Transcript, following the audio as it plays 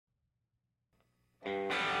Welcome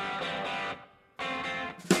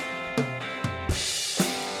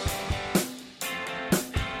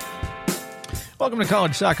to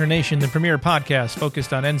College Soccer Nation, the premier podcast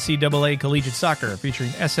focused on NCAA collegiate soccer,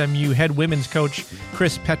 featuring SMU head women's coach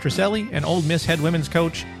Chris Petrucelli and Ole Miss head women's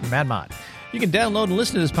coach Matt Mott. You can download and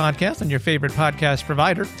listen to this podcast on your favorite podcast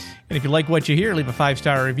provider. And if you like what you hear, leave a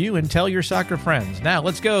 5-star review and tell your soccer friends. Now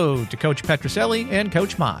let's go to Coach Petrucelli and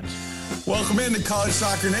Coach Mott. Welcome into College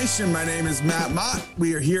Soccer Nation. My name is Matt Mott.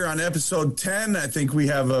 We are here on episode 10. I think we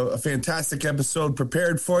have a fantastic episode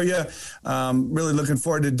prepared for you. Really looking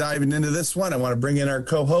forward to diving into this one. I want to bring in our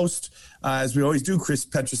co-host, as we always do, Chris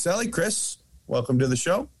Petrucelli. Chris, welcome to the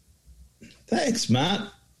show. Thanks, Matt.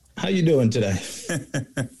 How you doing today?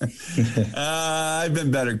 I've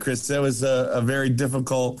been better, Chris. That was a very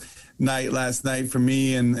difficult night last night for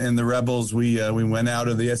me and the Rebels. We went out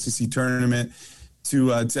of the SEC tournament to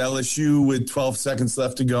LSU with 12 seconds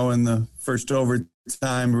left to go in the first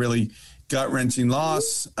overtime. Really gut-wrenching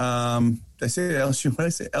loss. Did I say LSU? What did I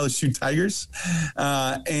say? LSU Tigers.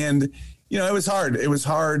 And, you know, it was hard. It was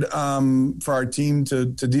hard for our team to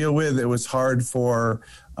deal with. It was hard for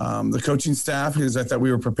the coaching staff, because I thought we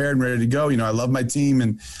were prepared and ready to go. You know, I love my team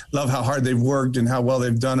and love how hard they've worked and how well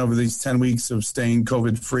they've done over these 10 weeks of staying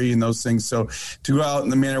COVID-free and those things. So to go out in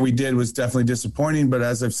the manner we did was definitely disappointing. But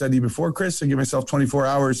as I've said to you before, Chris, I give myself 24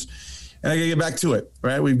 hours and I got to get back to it,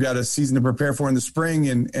 right? We've got a season to prepare for in the spring,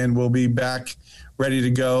 and we'll be back ready to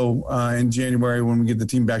go in January when we get the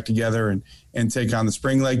team back together and take on the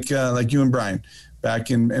spring like you and Brian back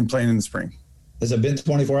and playing in the spring. Has it been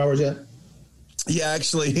 24 hours yet? Yeah,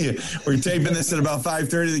 actually, we're taping this at about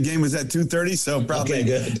 5:30. The game was at 2:30, so probably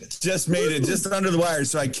just made it just under the wire.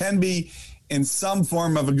 So I can be in some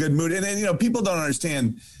form of a good mood. And then, you know, people don't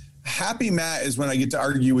understand. Happy Matt is when I get to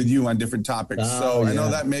argue with you on different topics. I know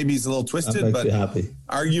that maybe is a little twisted, but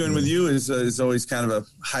arguing with you is always kind of a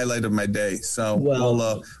highlight of my day. So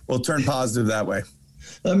we'll turn positive that way.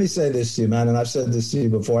 Let me say this to you, man, and I've said this to you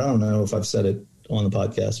before. I don't know if I've said it on the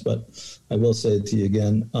podcast, but I will say it to you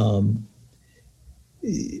again.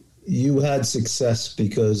 You had success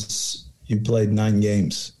because you played 9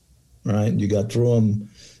 games, right? You got through them.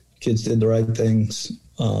 Kids did the right things.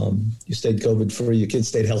 You stayed COVID free. Your kids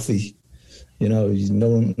stayed healthy. You know,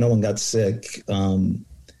 no one got sick.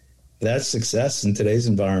 That's success in today's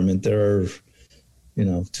environment. There are,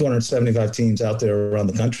 275 teams out there around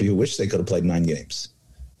the country who wish they could have played 9 games.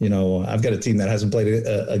 You know, I've got a team that hasn't played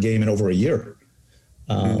a game in over a year.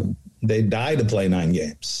 They die to play 9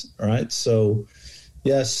 games, right? So,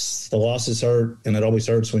 yes, the losses hurt, and it always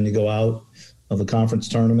hurts when you go out of the conference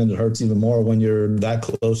tournament. It hurts even more when you're that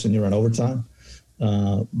close and you're in overtime.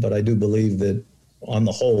 But I do believe that on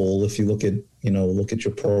the whole, if you look at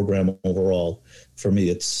your program overall, for me,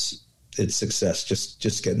 it's success,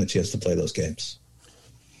 just getting the chance to play those games.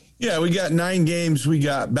 Yeah, we got 9 games. We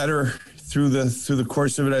got better through the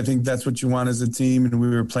course of it. I think that's what you want as a team, and we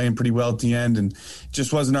were playing pretty well at the end, and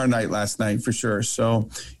just wasn't our night last night for sure. So,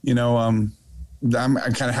 I'm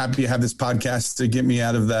kind of happy to have this podcast to get me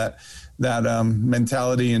out of that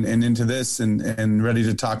mentality and into this and ready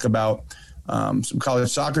to talk about some college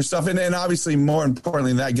soccer stuff. And obviously, more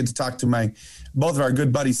importantly than that, I get to talk to both of our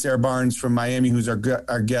good buddies, Sarah Barnes from Miami, who's our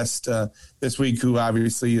guest this week, who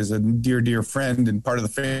obviously is a dear, dear friend and part of the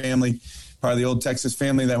family, part of the old Texas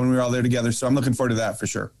family that when we were all there together. So I'm looking forward to that for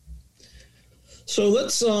sure. So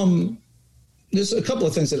let's there's a couple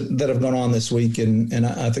of things that have gone on this week, and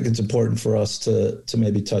I think it's important for us to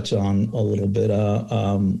maybe touch on a little bit.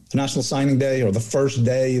 National Signing Day, or the first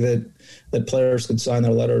day that players could sign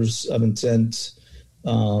their letters of intent,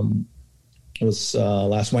 was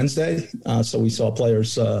last Wednesday. So we saw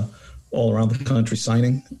players all around the country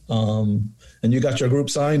signing. And you got your group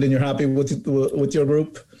signed, and you're happy with your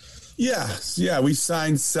group? Yeah, we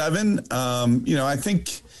signed 7. I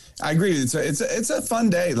think I agree. It's a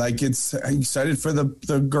fun day. Like, I'm excited for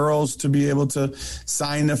the girls to be able to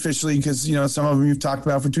sign officially, because some of them you've talked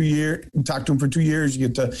about for 2 years. You talked to them for 2 years. You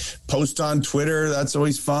get to post on Twitter. That's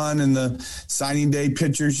always fun. And the signing day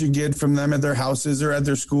pictures you get from them at their houses or at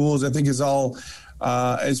their schools, I think is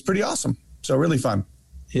pretty awesome. So really fun.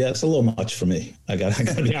 Yeah, it's a little much for me. I got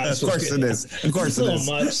to be honest. Of course it is. Of course it is. A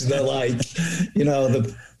little much.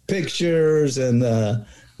 The pictures and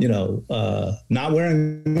not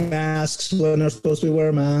wearing masks when they're supposed to be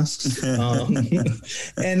wearing masks. And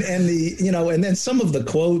then some of the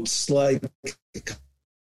quotes like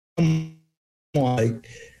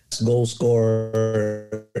goal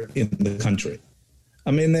scorer in the country.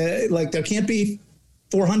 I mean, there can't be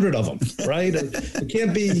 400 of them, right? It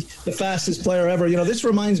can't be the fastest player ever. This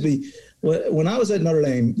reminds me when I was at Notre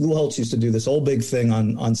Dame, Lou Holtz used to do this whole big thing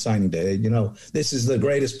on signing day. You know, this is the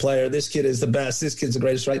greatest player. This kid is the best. This kid's the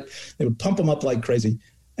greatest, right? They would pump him up like crazy.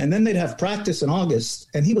 And then they'd have practice in August,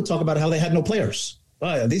 and he would talk about how they had no players.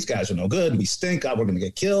 Oh, yeah, these guys are no good. We stink. We're going to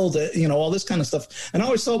get killed. You know, all this kind of stuff. And I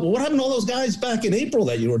always thought, well, what happened to all those guys back in April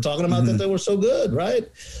that you were talking about that they were so good, right?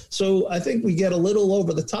 So I think we get a little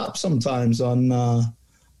over the top sometimes on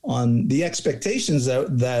the expectations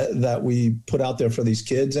that we put out there for these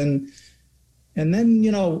kids. And then,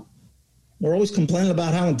 you know, we're always complaining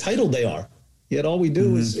about how entitled they are. Yet all we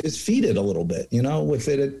do is feed it a little bit, you know, with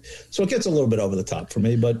it. So it gets a little bit over the top for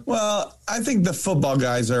me. But well, I think the football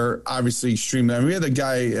guys are obviously extreme. I mean, we had a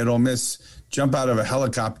guy at Ole Miss jump out of a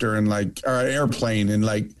helicopter or an airplane and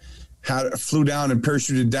flew down and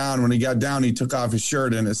parachuted down. When he got down, he took off his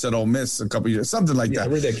shirt and it said Ole Miss a couple years, something like that.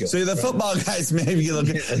 Ridiculous. So the football guys maybe look.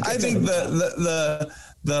 I think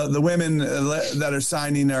the women that are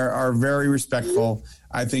signing are very respectful.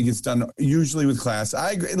 I think it's done usually with class.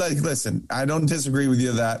 I agree. Listen, I don't disagree with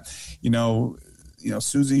you that, you know,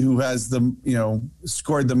 Susie, who has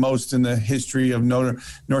scored the most in the history of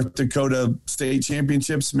North Dakota state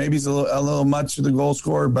championships, maybe it's a little much of the goal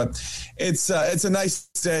scorer, but it's a nice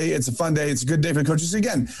day. It's a fun day. It's a good day for the coaches.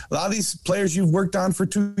 Again, a lot of these players you've worked on for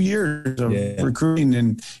 2 years of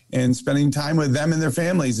recruiting and spending time with them and their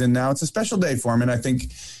families. And now it's a special day for them. And I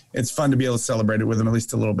think it's fun to be able to celebrate it with them at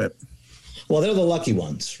least a little bit. Well, they're the lucky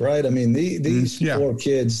ones, right? I mean, these four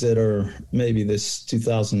kids that are maybe this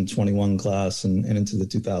 2021 class and into the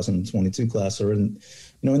 2022 class are in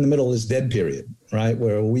the middle of this dead period, right?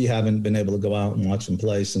 Where we haven't been able to go out and watch them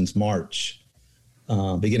play since March,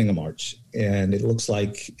 beginning of March. And it looks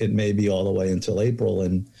like it may be all the way until April.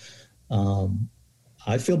 And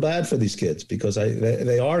I feel bad for these kids because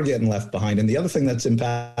they are getting left behind. And the other thing that's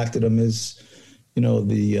impacted them is, you know,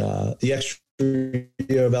 the extra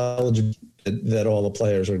year of eligibility that all the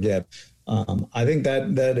players are getting. I think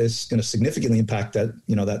that is going to significantly impact that,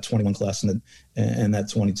 you know, that 21 class and that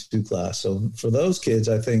 22 class. So for those kids,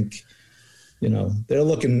 I think, you know, they're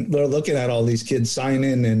looking at all these kids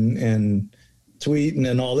signing and tweeting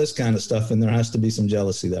and all this kind of stuff, and there has to be some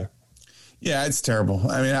jealousy there. Yeah, it's terrible.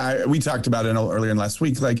 I mean, we talked about it earlier in last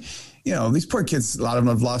week. Like, you know, these poor kids, a lot of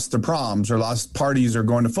them have lost their proms or lost parties or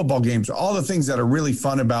going to football games, all the things that are really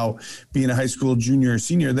fun about being a high school junior or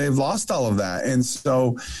senior. They've lost all of that. And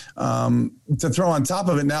so to throw on top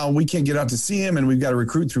of it now, we can't get out to see him and we've got to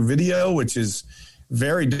recruit through video, which is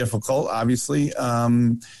very difficult, obviously,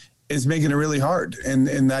 is making it really hard. And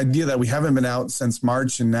the idea that we haven't been out since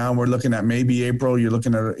March and now we're looking at maybe April, you're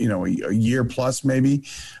looking at, you know, a year plus maybe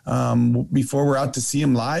before we're out to see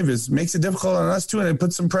him live makes it difficult on us too. And it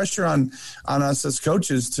puts some pressure on us as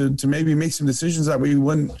coaches to maybe make some decisions that we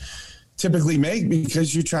wouldn't typically make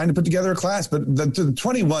because you're trying to put together a class. But the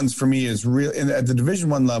 21s for me is real at the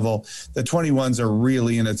Division I level. The 21s are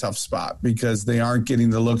really in a tough spot because they aren't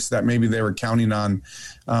getting the looks that maybe they were counting on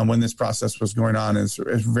when this process was going on. It's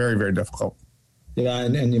very, very difficult. Yeah,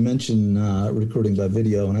 and you mentioned recruiting by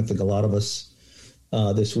video, and I think a lot of us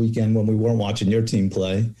this weekend when we weren't watching your team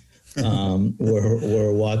play,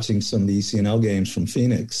 we're watching some of the ECNL games from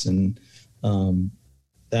Phoenix, and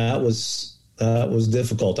that was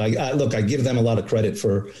difficult. I give them a lot of credit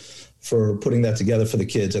for putting that together for the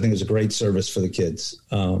kids. I think it was a great service for the kids.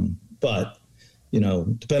 But, you know,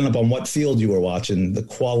 depending upon what field you were watching, the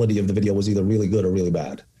quality of the video was either really good or really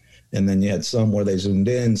bad. And then you had some where they zoomed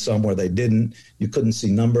in, some where they didn't. You couldn't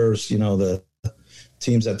see numbers. You know, the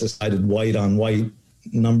teams that decided white on white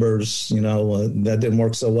numbers, you know, that didn't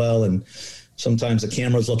work so well. And sometimes the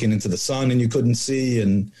camera's looking into the sun and you couldn't see.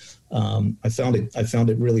 And I found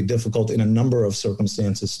it really difficult in a number of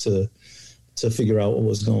circumstances to figure out what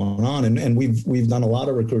was going on. And we've done a lot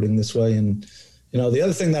of recruiting this way. And, you know, the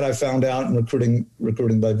other thing that I found out in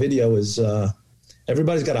recruiting by video is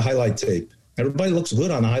everybody's got a highlight tape. Everybody looks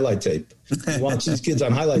good on a highlight tape. You watch these kids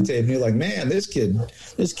on highlight tape and you're like, man, this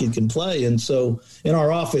kid can play. And so in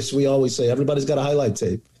our office, we always say everybody's got a highlight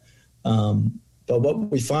tape. But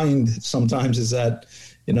what we find sometimes is that,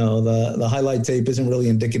 you know, the highlight tape isn't really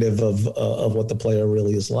indicative of what the player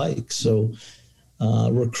really is like. So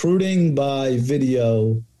recruiting by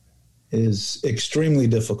video is extremely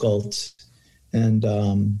difficult. And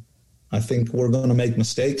I think we're going to make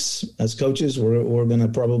mistakes as coaches. We're going to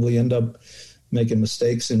probably end up making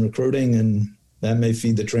mistakes in recruiting, and that may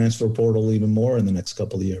feed the transfer portal even more in the next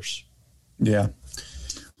couple of years. Yeah.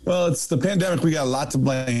 Well, it's the pandemic. We got a lot to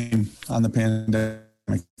blame on the pandemic.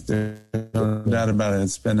 There's no doubt about it.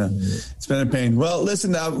 It's been a pain. Well,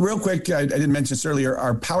 listen, real quick, I didn't mention this earlier.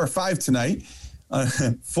 Our Power 5 tonight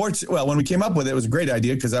when we came up with it, it was a great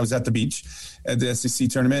idea because I was at the beach at the SEC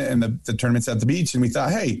tournament, and the tournament's at the beach, and we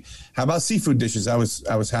thought, hey, how about seafood dishes? I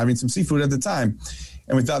was having some seafood at the time,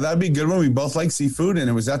 and we thought that'd be a good one. We both like seafood, and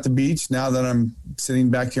it was at the beach. Now that I'm sitting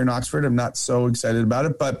back here in Oxford, I'm not so excited about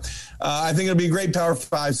it, but I think it'll be a great Power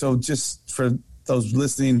 5. So just for those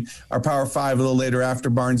listening, our Power 5 a little later after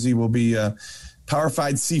Barnsley will be Power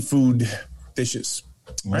 5 seafood dishes.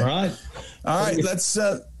 Right. All right. Let's.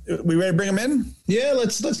 We ready to bring him in? Yeah,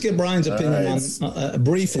 let's get Brian's opinion on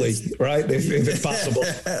briefly, right? If possible.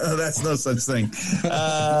 That's no such thing.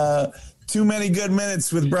 Too many good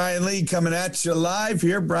minutes with Brian Lee coming at you live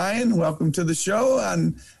here. Brian, welcome to the show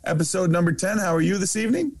on episode number 10. How are you this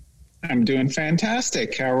evening? I'm doing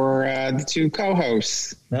fantastic. How are the two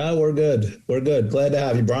co-hosts? No, we're good. We're good. Glad to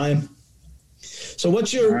have you, Brian. So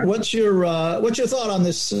what's your thought on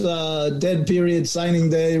this dead period,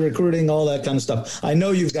 signing day, recruiting, all that kind of stuff? I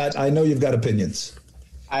know you've got opinions.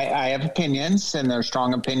 I have opinions, and they're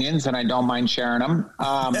strong opinions, and I don't mind sharing them.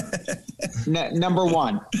 Number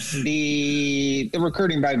one, the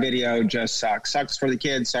recruiting by video just sucks. Sucks for the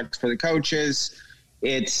kids, sucks for the coaches.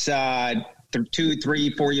 It's 2,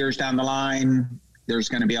 3, 4 years down the line. There's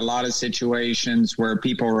going to be a lot of situations where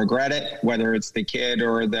people regret it, whether it's the kid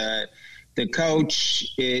or the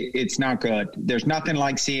coach. It's not good. There's nothing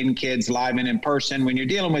like seeing kids live and in person. When you're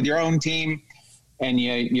dealing with your own team and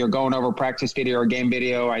you're going over practice video or game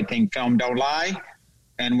video, I think film don't lie.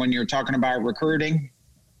 And when you're talking about recruiting,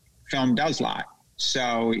 film does lie.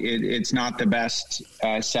 So it's not the best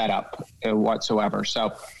setup whatsoever.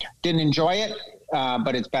 So didn't enjoy it,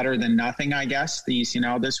 but it's better than nothing, I guess, the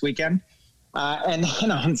ECNL this weekend. And then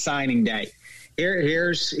on signing day,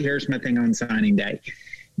 here's my thing on signing day.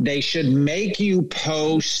 They should make you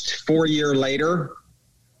post 4 years later,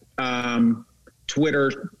 Twitter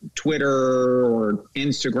or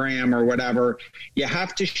Instagram or whatever. You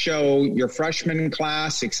have to show your freshman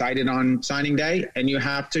class excited on signing day, and you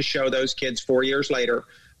have to show those kids 4 years later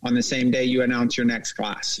on the same day you announce your next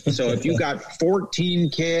class. So if you got 14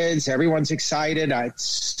 kids, everyone's excited. I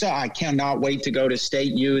cannot wait to go to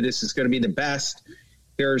State U. This is going to be the best.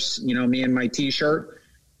 Here's, me in my T-shirt.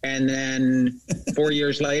 And then 4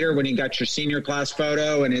 years later, when you got your senior class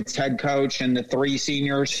photo and it's head coach and the 3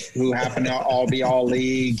 seniors who happen to all be all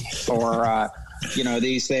league or,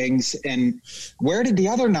 these things. And where did the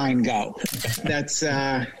other 9 go? That's,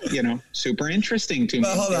 super interesting to me.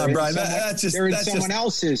 Well, hold on, Brian. That's someone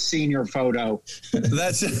else's senior photo.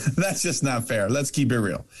 That's just not fair. Let's keep it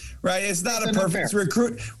real, right? It's not a perfect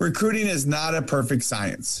recruiting is not a perfect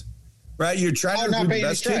science. Right, you're trying to recruit the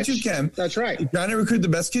best kids you can. That's right. You're trying to recruit the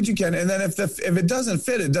best kids you can, and then if it doesn't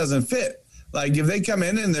fit, it doesn't fit. Like if they come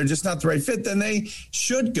in and they're just not the right fit, then they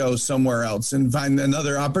should go somewhere else and find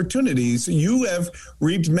another opportunity. So you have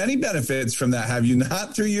reaped many benefits from that, have you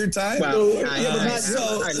not, through your time? Well, I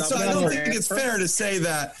don't think it's fair to say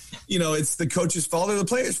that it's the coach's fault or the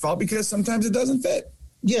player's fault because sometimes it doesn't fit.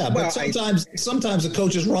 Yeah, but sometimes the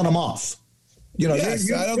coaches run them off. Yes,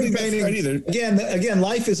 I don't think that's right either. Again,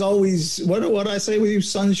 life is always what I say with you: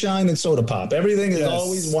 sunshine and soda pop. Everything is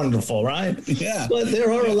always wonderful, right? Yeah. But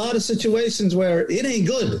there are a lot of situations where it ain't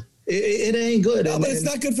good. It ain't good. No, but it's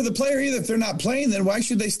not good for the player either. If they're not playing, then why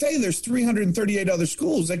should they stay? There's 338 other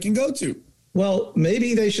schools they can go to. Well,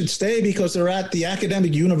 maybe they should stay because they're at the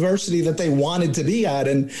academic university that they wanted to be at,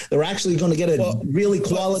 and they're actually going to get a really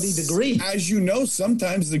quality degree. As you know,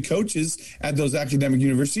 sometimes the coaches at those academic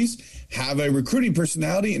universities have a recruiting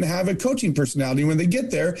personality and have a coaching personality. When they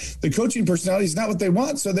get there, the coaching personality is not what they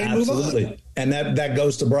want, so they move on. And that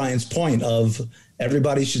goes to Brian's point of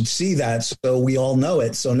everybody should see that, so we all know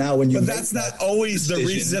it. So now but that's not always the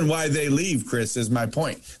reason why they leave, Chris, is my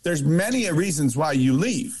point. There's many reasons why you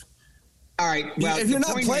leave. All right. Well, if you're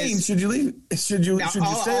not playing, should you leave? Should you stay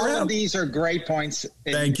around? All of these are great points.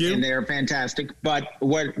 Thank you. And they're fantastic. But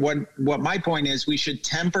what my point is, we should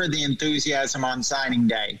temper the enthusiasm on signing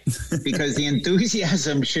day because the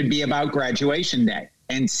enthusiasm should be about graduation day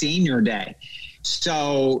and senior day.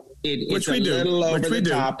 So it's a little over the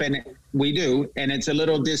top, and we do, and it's a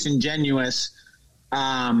little disingenuous.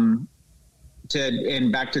 And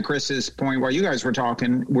back to Chris's point where you guys were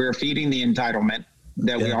talking, we're feeding the entitlement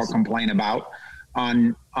that we all complain about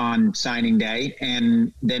on signing day.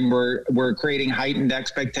 And then we're creating heightened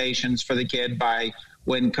expectations for the kid by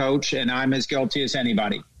when coach, and I'm as guilty as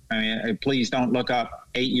anybody. I mean, please don't look up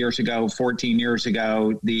 8 years ago, 14 years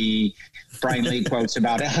ago, the Brian Lee quotes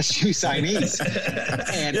about LSU signees.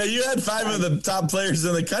 And you had 5 of the top players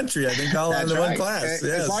in the country, I think, all in the one class.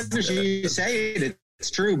 Yes. As long as you say it, it's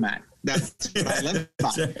true, Matt. That's what I live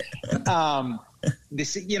by.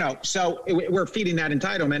 this, so we're feeding that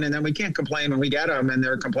entitlement, and then we can't complain when we get them and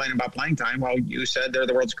they're complaining about playing time. Well, you said they're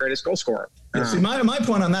the world's greatest goal scorer. Yeah, see, my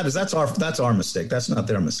point on that is that's our mistake. That's not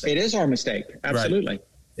their mistake. It is our mistake. Absolutely. Right.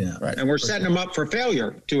 Yeah. Right. And we're setting them up for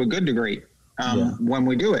failure to a good degree when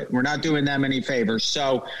we do it. We're not doing them any favors.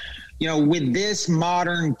 So, with this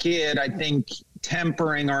modern kid, I think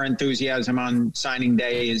tempering our enthusiasm on signing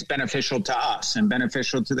day is beneficial to us and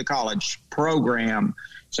beneficial to the college program.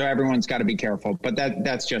 So everyone's got to be careful, but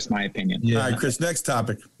that's just my opinion. Yeah. All right, Chris, next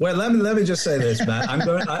topic. Well, let me just say this, Matt.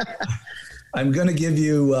 I'm going to give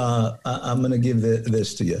you, I'm going to give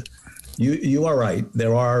this to you. You are right.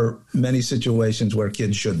 There are many situations where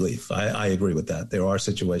kids should leave. I agree with that. There are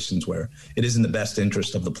situations where it is in the best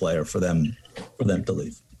interest of the player for them to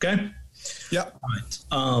leave. Okay. Yeah.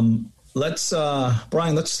 All right.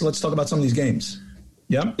 Brian, let's talk about some of these games.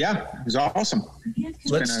 Yeah. Yeah. It was awesome.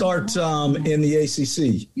 Let's start in the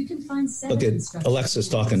ACC. You can find Look at Alexa's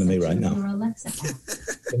talking to me right now.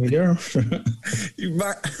 Can you hear her?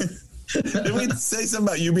 Did we say something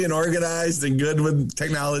about you being organized and good with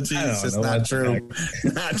technology? It's just not true.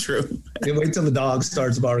 Not true. You wait till the dog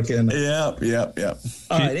starts barking. Yep.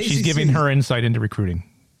 She's giving her insight into recruiting.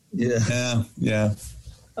 Yeah.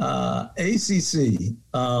 ACC.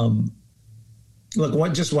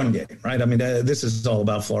 Look, just one game, right? I mean, this is all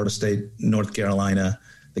about Florida State, North Carolina,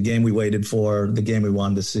 the game we waited for, the game we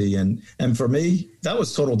wanted to see. And for me, that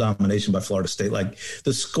was total domination by Florida State. Like,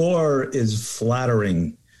 the score is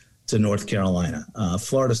flattering to North Carolina.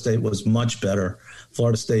 Florida State was much better.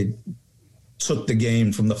 Florida State took the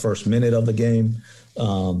game from the first minute of the game.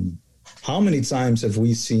 How many times have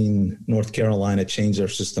we seen North Carolina change their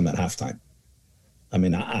system at halftime? I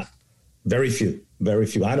mean, very few.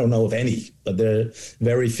 I don't know of any, but there are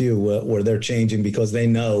very few where they're changing because they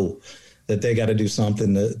know that they got to do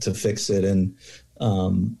something to fix it. And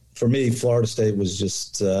for me, Florida State was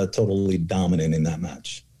just totally dominant in that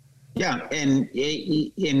match. Yeah, and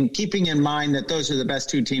in keeping in mind that those are the best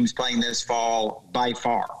two teams playing this fall by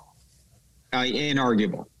far,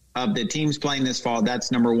 inarguable. Of the teams playing this fall,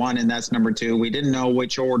 that's number one and that's number two. We didn't know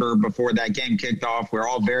which order before that game kicked off. We're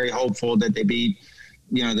all very hopeful that they beat,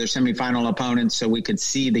 their semifinal opponents so we could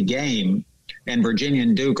see the game. And Virginia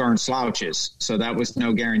and Duke aren't slouches, so that was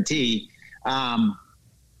no guarantee.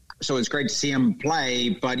 So it's great to see them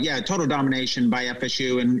play. But, yeah, total domination by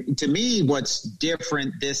FSU. And to me, what's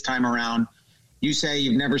different this time around, you say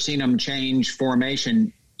you've never seen them change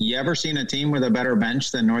formation. You ever seen a team with a better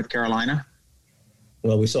bench than North Carolina?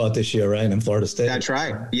 Well, we saw it this year, right, in Florida State. That's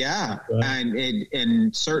right. Yeah. Right.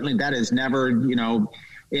 And certainly that is never,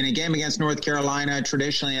 in a game against North Carolina,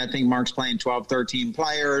 traditionally I think Mark's playing 12, 13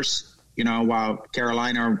 players. While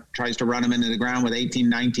Carolina tries to run them into the ground with 18,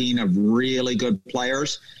 19 of really good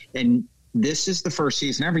players. And this is the first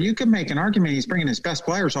season ever. You can make an argument he's bringing his best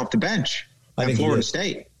players off the bench at Florida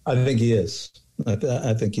State. I think he is.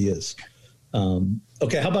 I think he is.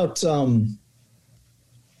 Okay, how about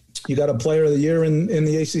you got a player of the year in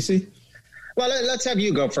the ACC? Well, let's have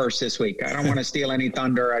you go first this week. I don't want to steal any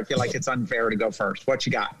thunder. I feel like it's unfair to go first. What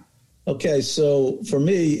you got? Okay, so for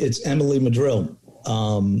me, it's Emily Madrill.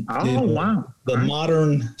 Wow. The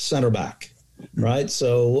modern center back, right?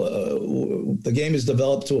 So the game is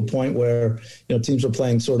developed to a point where, teams are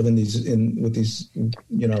playing sort of with these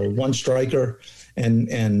one striker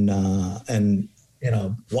and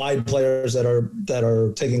wide players that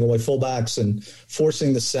are taking away fullbacks and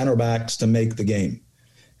forcing the center backs to make the game.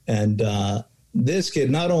 And this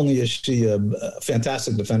kid, not only is she a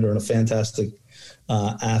fantastic defender and a fantastic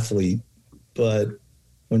athlete, but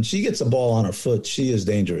when she gets a ball on her foot, she is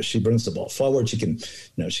dangerous. She brings the ball forward. She can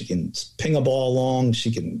ping a ball long. She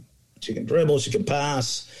can dribble. She can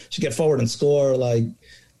pass. She get forward and score. Like,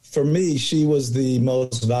 for me, she was the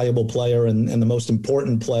most valuable player and the most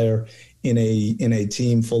important player in a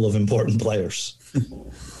team full of important players.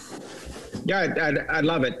 Yeah, I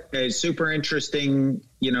love it. A super interesting,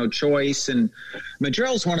 choice. And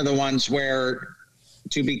Madrill's one of the ones where,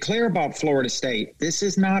 to be clear about Florida State, this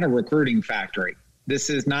is not a recruiting factory.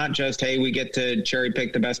 This is not just, hey, we get to cherry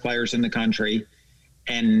pick the best players in the country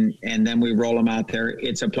and then we roll them out there.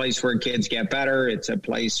 It's a place where kids get better. It's a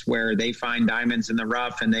place where they find diamonds in the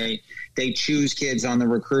rough and they choose kids on the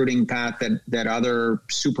recruiting path that other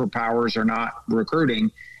superpowers are not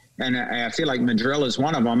recruiting. And I feel like Madrill is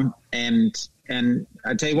one of them. And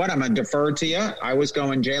I tell you what, I'm going to defer to you. I was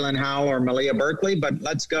going Jalen Howell or Malia Berkeley, but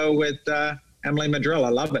let's go with Emily Madrill. I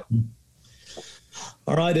love it.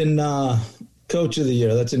 All right. And Coach of the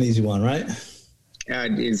year, that's an easy one, right?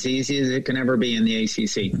 As easy as it can ever be in the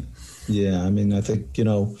ACC. Yeah, I mean, I think,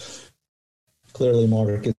 clearly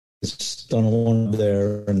Mark has done a lot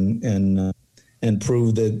there, and and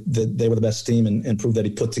prove that they were the best team and prove that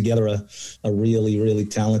he put together a really, really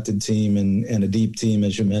talented team and a deep team,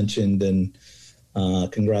 as you mentioned. And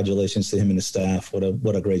congratulations to him and his staff.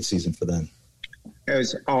 What a great season for them. It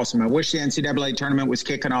was awesome. I wish the NCAA tournament was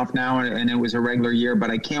kicking off now and it was a regular year,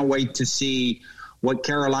 but I can't wait to see what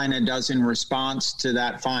Carolina does in response to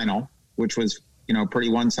that final, which was, pretty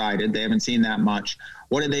one-sided. They haven't seen that much.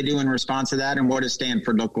 What did they do in response to that, and what does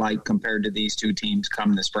Stanford look like compared to these two teams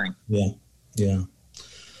come the spring? Yeah.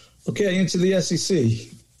 Okay, into the SEC.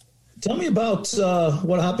 Tell me about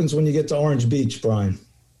what happens when you get to Orange Beach, Brian.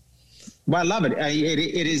 Well, I love it.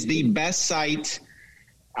 It is the best site.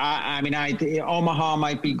 Omaha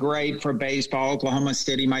might be great for baseball. Oklahoma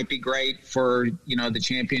City might be great for, the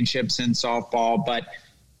championships in softball. But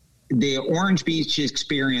the Orange Beach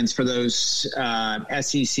experience for those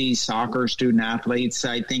SEC soccer student athletes,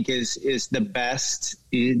 I think, is the best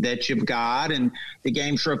that you've got. And the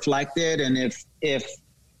game's reflected. And if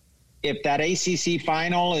that ACC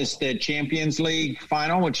final is the Champions League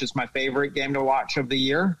final, which is my favorite game to watch of the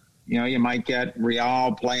year, you might get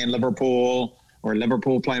Real playing Liverpool, or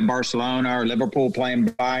Liverpool playing Barcelona, or Liverpool playing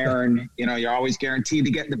Bayern. You're always guaranteed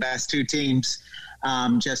to get the best two teams,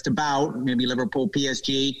 just about, maybe Liverpool,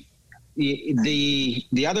 PSG.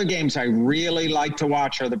 The other games I really like to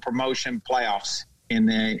watch are the promotion playoffs in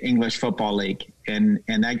the English Football League. And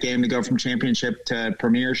that game to go from championship to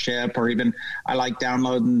premiership, or even I like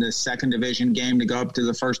downloading the second division game to go up to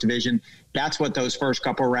the first division. That's what those first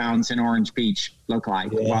couple rounds in Orange Beach look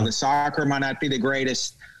like. Yeah. While the soccer might not be the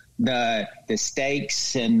greatest, the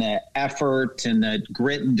stakes and the effort and the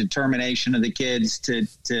grit and determination of the kids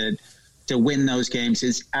to win those games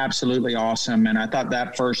is absolutely awesome. And I thought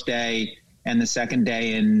that first day and the second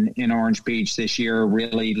day in Orange Beach this year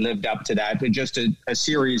really lived up to that. But just a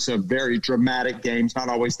series of very dramatic games, not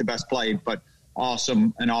always the best played, but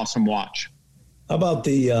an awesome watch. How about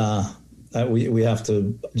we have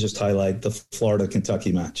to just highlight the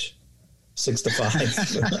Florida-Kentucky match.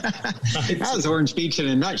 6-5. That was Orange Beach in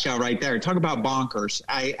a nutshell right there. Talk about bonkers.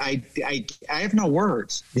 I have no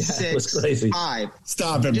words. Yeah, 6, it was crazy. 5.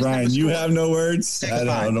 Stop it, Brian. You have no words? I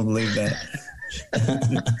don't believe that.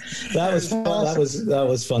 That was fun. That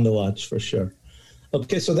was fun to watch for sure.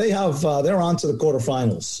 Okay, so they're on to the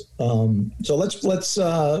quarterfinals. So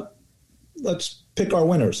let's pick our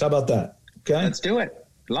winners. How about that? Okay, let's do it.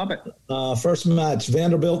 Love it. First match: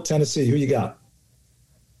 Vanderbilt, Tennessee. Who you got?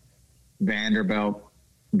 Vanderbilt.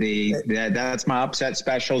 That's my upset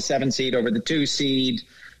special. 7 seed over the 2 seed.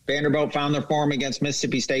 Vanderbilt found their form against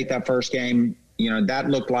Mississippi State that first game. That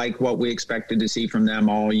looked like what we expected to see from them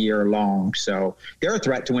all year long. So they're a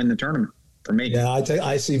threat to win the tournament for me. Yeah,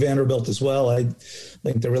 I see Vanderbilt as well. I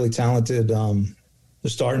think they're really talented. They're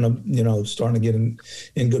starting to get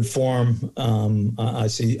in good form.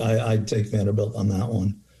 I take Vanderbilt on that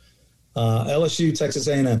one. LSU, Texas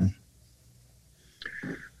A&M.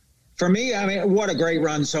 For me, what a great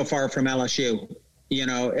run so far from LSU.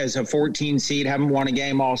 As a 14 seed, haven't won a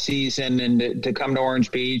game all season, and to come to Orange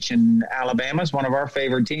Beach, and Alabama's one of our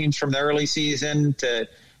favorite teams from the early season to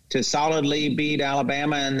solidly beat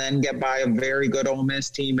Alabama and then get by a very good Ole Miss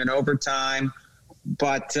team in overtime.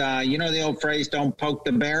 But, the old phrase, don't poke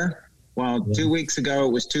the bear. Well, 2 weeks ago,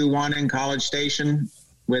 it was 2-1 in College Station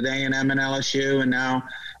with A&M and LSU, and now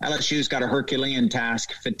LSU's got a Herculean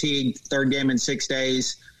task. Fatigued, third game in 6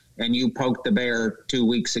 days, and you poked the bear 2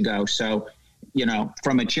 weeks ago. So,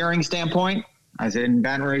 from a cheering standpoint, I was in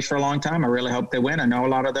Baton Rouge for a long time. I really hope they win. I know a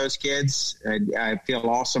lot of those kids. I feel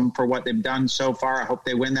awesome for what they've done so far. I hope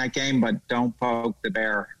they win that game, but don't poke the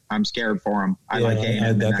bear. I'm scared for them. I like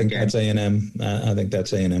A&M. I think that's A&M. I think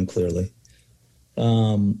that's A&M clearly.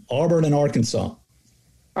 Auburn and Arkansas. All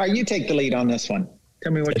right, you take the lead on this one.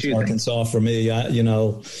 Tell me what you think. Arkansas for me.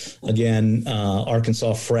 Again,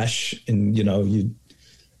 Arkansas fresh, and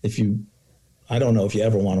I don't know if you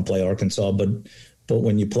ever want to play Arkansas, but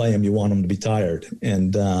when you play them, you want them to be tired.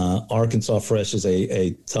 And Arkansas fresh is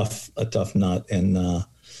a tough nut. And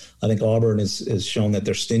I think Auburn has shown that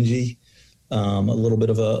they're stingy. A little bit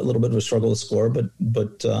of a struggle to score,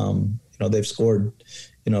 but they've scored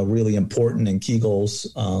really important and key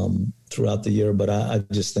goals throughout the year. But I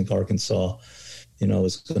just think Arkansas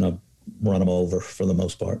is going to run them over for the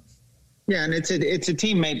most part. Yeah, and it's a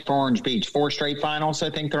team made for Orange Beach. 4 straight finals, I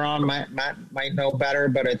think they're on. Matt might know better,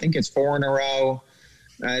 but I think it's 4 in a row.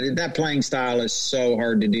 That playing style is so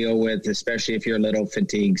hard to deal with, especially if you're a little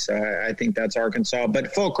fatigued. So I think that's Arkansas.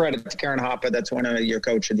 But full credit to Karen Hoppe. That's one of your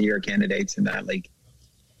Coach of the Year candidates in that league.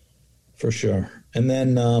 For sure. And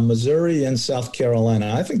then Missouri and South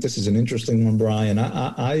Carolina. I think this is an interesting one, Brian.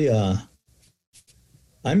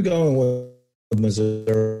 I'm going with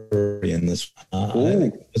Missouri in this. I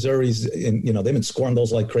think Missouri's, they've been scoring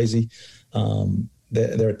goals like crazy.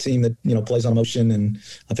 They're a team that plays on emotion, and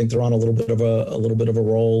I think they're on a little bit of a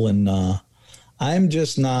roll. And I'm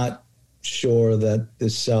just not sure that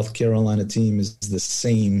this South Carolina team is the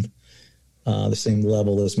same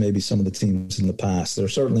level as maybe some of the teams in the past. They're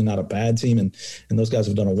certainly not a bad team, and those guys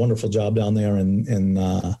have done a wonderful job down there. And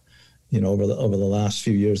over the last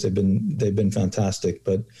few years, they've been fantastic.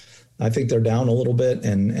 But I think they're down a little bit,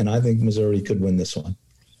 and I think Missouri could win this one.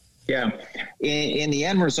 Yeah. In the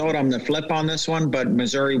end result, I'm the flip on this one, but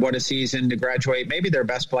Missouri, what a season to graduate. Maybe their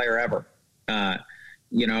best player ever, and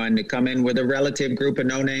to come in with a relative group of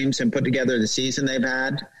no names and put together the season they've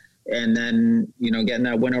had. And then, getting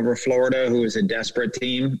that win over Florida, who was a desperate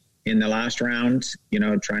team in the last round,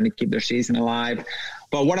 trying to keep their season alive.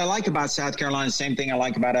 But what I like about South Carolina, same thing I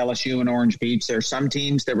like about LSU and Orange Beach. There are some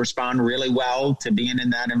teams that respond really well to being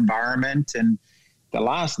in that environment. And the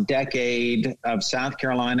last decade of South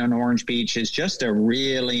Carolina and Orange Beach is just a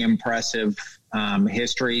really impressive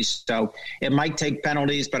history. So it might take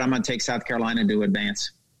penalties, but I'm going to take South Carolina to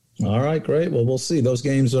advance. All right, great. Well, we'll see. Those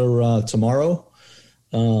games are tomorrow.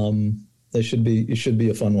 It should be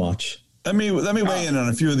a fun watch. Let me weigh in on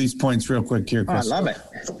a few of these points real quick here, Chris. I love it.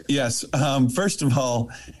 Yes. First of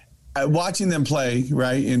all, watching them play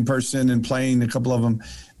right in person and playing a couple of them,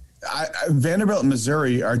 Vanderbilt and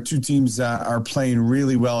Missouri are two teams that are playing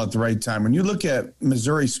really well at the right time. When you look at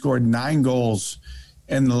Missouri scored 9 goals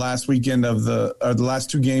in the last weekend of the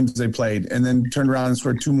last 2 games they played, and then turned around and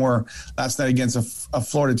scored 2 more last night against a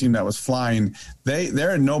Florida team that was flying.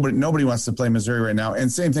 Nobody wants to play Missouri right now.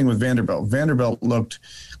 And same thing with Vanderbilt. Vanderbilt looked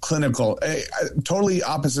clinical, totally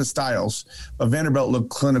opposite styles, but Vanderbilt looked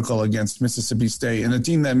clinical against Mississippi State, and a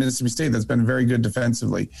team that Mississippi State that's been very good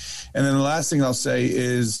defensively. And then the last thing I'll say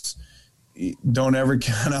is, don't ever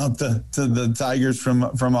count out the Tigers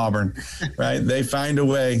from Auburn, right? They find a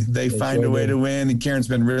way. They find a way to win, and Karen's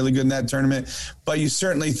been really good in that tournament. But you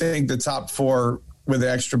certainly think the top 4 with the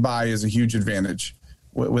extra bye is a huge advantage,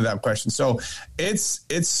 without question. So it's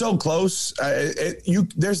so close.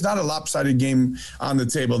 There's not a lopsided game on the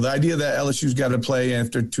table. The idea that LSU's got to play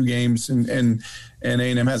after 2 games and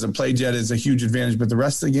A&M hasn't played yet is a huge advantage. But the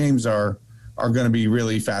rest of the games are going to be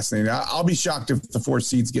really fascinating. I'll be shocked if the 4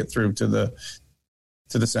 seeds get through to the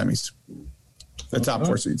semis, the top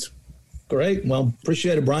 4 seeds. Great. Well,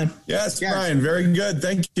 appreciate it, Brian. Yes, Brian. Very good.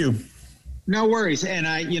 Thank you. No worries. And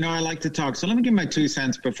I like to talk. So let me give my 2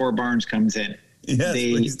 cents before Barnes comes in. Yes,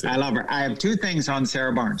 please do. I love her. I have 2 things on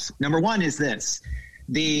Sarah Barnes. Number one is this.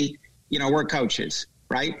 We're coaches,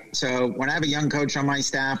 right? So when I have a young coach on my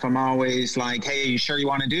staff, I'm always like, hey, are you sure you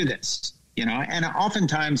want to do this? And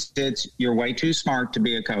oftentimes it's you're way too smart to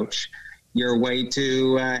be a coach. You're way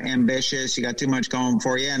too ambitious. You got too much going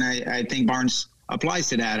for you. And I think Barnes applies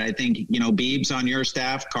to that. I think, Beebs on your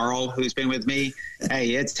staff, Carl, who's been with me,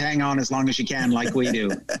 hey, it's hang on as long as you can like we do.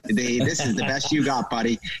 This is the best you got,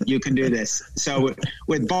 buddy. You can do this. So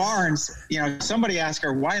with Barnes, somebody asked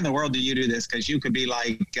her, why in the world do you do this? Because you could be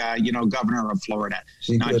like, governor of Florida,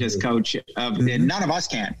 not just coach. None of us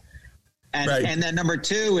can. And then number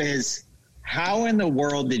 2 is, how in the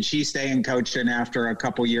world did she stay in coaching after a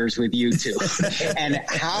couple years with you two? And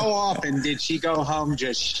how often did she go home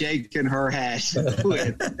just shaking her head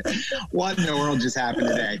with what in the world just happened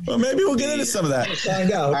today? Well, maybe we'll get into some of that.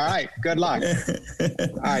 Find out. All right. Good luck. All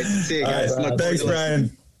right. See you guys. Thanks,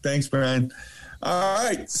 Brian. Thanks, Brian. All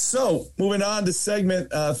right. So moving on to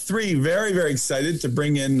segment 3. Very, very excited to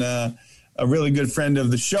bring in a really good friend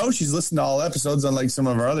of the show. She's listened to all episodes, unlike some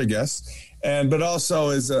of our other guests. But also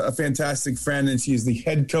is a fantastic friend, and she's the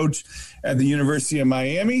head coach at the University of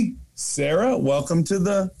Miami. Sarah, welcome to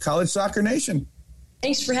the College Soccer Nation.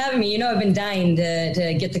 Thanks for having me. I've been dying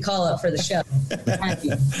to get the call up for the show.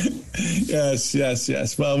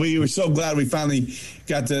 Yes. Well, we were so glad we finally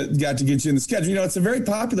got to get you in the schedule. It's a very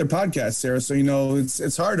popular podcast, Sarah. So,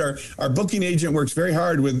 it's hard. Our booking agent works very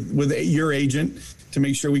hard with your agent to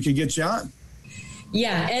make sure we could get you on.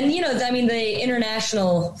 Yeah, and the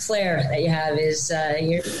international flair that you have is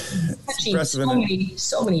you're touching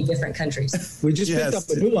so many different countries. We just picked up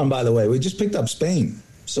a new one, by the way. We just picked up Spain.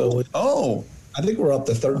 So I think we're up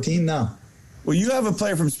to 13 now. Well, you have a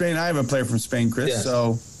player from Spain. I have a player from Spain, Chris. Yes.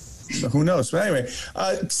 So who knows? But anyway,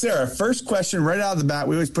 Sarah, first question right out of the bat.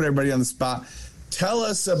 We always put everybody on the spot. Tell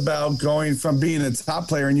us about going from being a top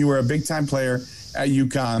player, and you were a big-time player at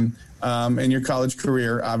UConn, in your college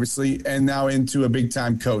career, obviously, and now into a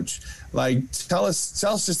big-time coach. Tell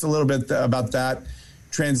us just a little bit about that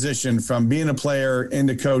transition from being a player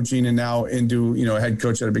into coaching and now into, a head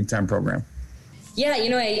coach at a big-time program. Yeah,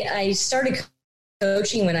 I started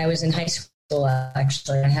coaching when I was in high school. school,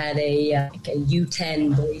 actually. I had a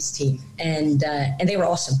U10 boys team, and they were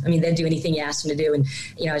awesome. I mean, they'd do anything you asked them to do, and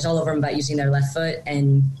I was all over them about using their left foot,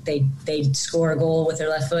 and they'd score a goal with their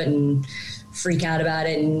left foot and freak out about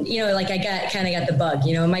it, and I kind of got the bug.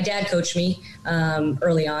 My dad coached me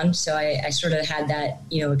early on, so I sort of had that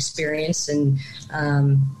experience, and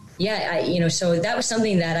so that was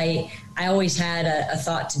something that I always had a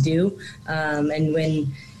thought to do, and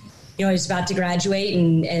when I was about to graduate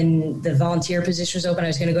and the volunteer position was open, I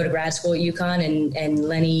was going to go to grad school at UConn, and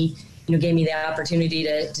Lenny gave me the opportunity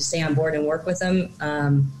to stay on board and work with them.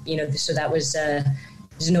 So that was a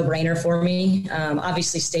no-brainer for me.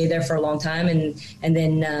 Obviously stayed there for a long time and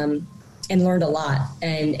then learned a lot.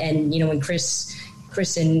 And when Chris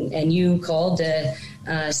and you called to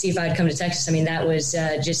see if I'd come to Texas, I mean, that was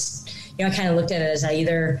just, I kind of looked at it as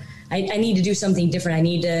I need to do something different. I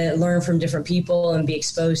need to learn from different people and be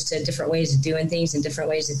exposed to different ways of doing things and different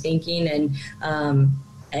ways of thinking. And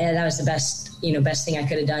that was the best thing I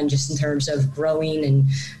could have done, just in terms of growing and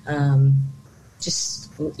just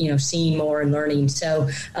seeing more and learning. So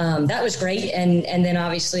that was great. And then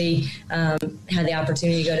obviously had the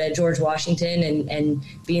opportunity to go to George Washington and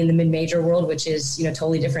be in the mid-major world, which is,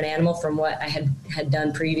 totally different animal from what I had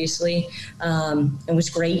done previously. It was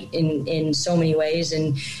great in so many ways.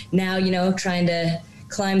 And now, trying to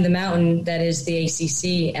climb the mountain that is the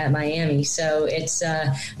ACC at Miami. So it's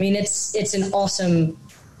an awesome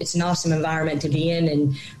environment to be in,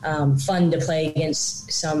 and fun to play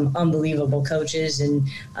against some unbelievable coaches, and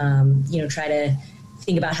try to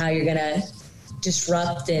think about how you're going to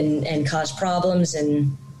disrupt and cause problems,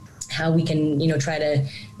 and how we can try to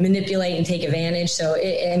manipulate and take advantage. So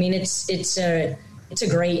it's a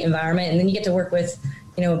great environment, and then you get to work with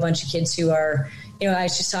a bunch of kids who are. I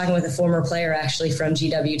was just talking with a former player actually from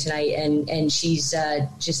GW tonight, and she's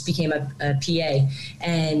just became a PA,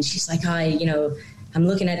 and she's like, I'm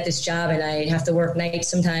looking at this job and I have to work nights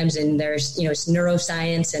sometimes, and there's, it's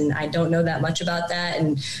neuroscience, and I don't know that much about that,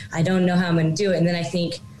 and I don't know how I'm going to do it. And then I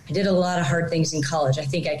think I did a lot of hard things in college. I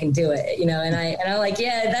think I can do it, and I'm like,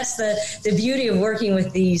 yeah, that's the beauty of working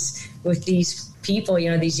with these people,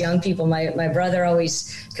 these young people. My brother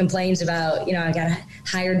always complains about, I got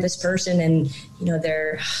hired this person, and,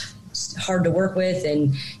 they're hard to work with,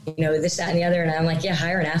 and, this, that, and the other. And I'm like, yeah,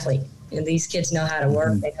 hire an athlete. These kids know how to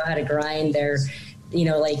work. They know how to grind. They're,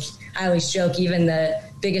 like I always joke, even the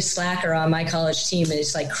biggest slacker on my college team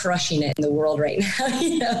is like crushing it in the world right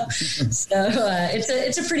now, So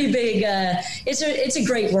it's a pretty big, it's a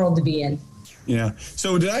great world to be in. Yeah.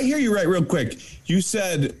 So did I hear you right real quick? You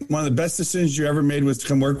said one of the best decisions you ever made was to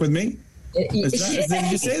come work with me? Did you say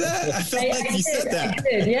that? I felt like you said that. I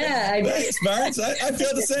did, yeah. I did. Thanks, Barnes. I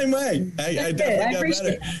feel the same way. I definitely got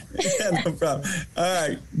better. Yeah, no problem. All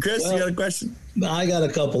right. Chris, you got a question? I got a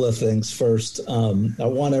couple of things. First, I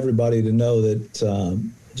want everybody to know that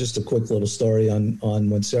just a quick little story on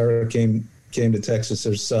when Sarah came to Texas.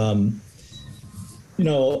 There's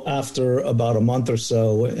after about a month or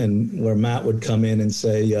so, and where Matt would come in and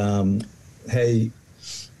say, hey,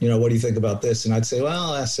 what do you think about this? And I'd say,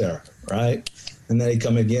 well, ask Sarah, right? And then he'd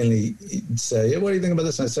come again and he'd say, hey, what do you think about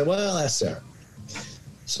this? And I'd say, well, ask Sarah.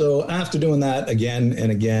 So after doing that again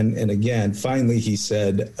and again and again, finally he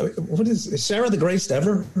said, is Sarah the greatest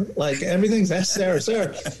ever? Like, everything's ask Sarah.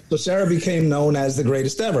 So Sarah became known as the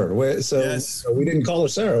greatest ever. So we didn't call her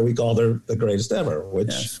Sarah. We called her the greatest ever,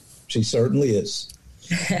 which she certainly is.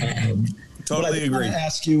 Totally agree. I want to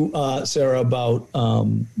ask you, Sarah, about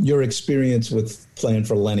your experience with playing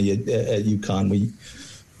for Lenny at UConn.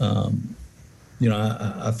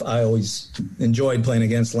 I always enjoyed playing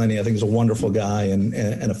against Lenny. I think he's a wonderful guy and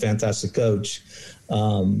a fantastic coach,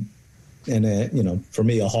 and for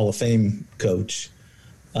me, a Hall of Fame coach.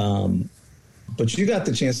 But you got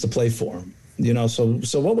the chance to play for him,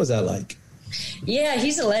 So what was that like? Yeah,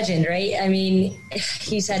 he's a legend, right? I mean,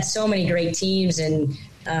 he's had so many great teams, and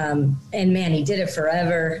man, he did it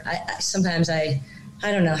forever. Sometimes I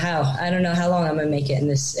don't know how. I don't know how long I'm going to make it in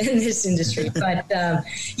this industry. But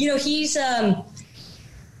he's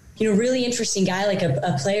really interesting guy, like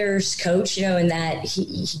a player's coach. In that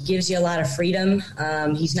he gives you a lot of freedom.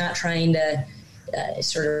 He's not trying to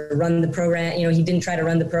sort of run the program. He didn't try to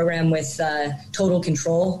run the program with total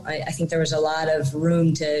control. I think there was a lot of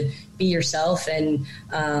room to be yourself, and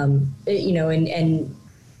and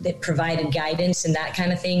that provided guidance and that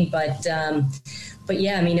kind of thing. But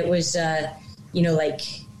yeah, I mean, it was, like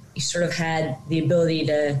he sort of had the ability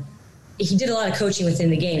to, he did a lot of coaching within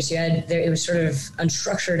the game. So it was sort of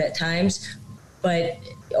unstructured at times, but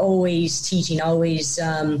always teaching, always,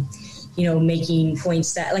 making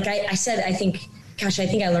points that, like I said, I think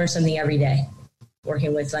I learned something every day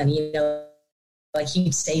working with Lenny, like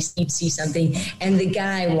he'd see something, and the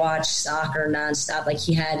guy watched soccer nonstop. Like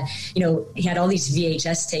he had all these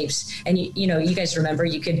VHS tapes, and you guys remember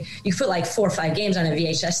you could put like 4 or 5 games on a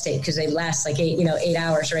VHS tape because they last like 8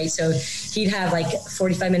 hours, right? So he'd have like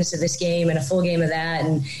 45 minutes of this game and a full game of that,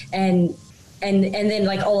 and then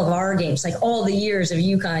like all of our games, like all the years of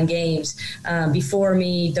UConn games, before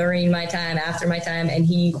me, during my time, after my time, and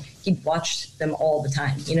he watched them all the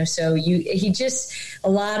time, so he just, a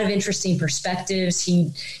lot of interesting perspectives.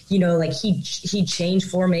 He changed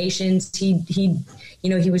formations. He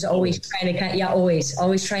was always trying to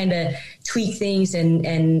always trying to tweak things, and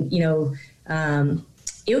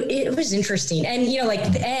it was interesting. And, like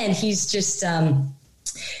at the end, he's just,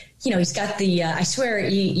 he's got the, I swear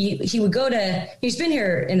he would go to, he's been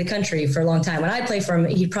here in the country for a long time. When I played for him,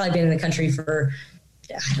 he'd probably been in the country for,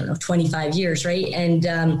 25 years. Right. And,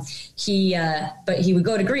 but he would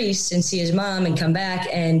go to Greece and see his mom and come back,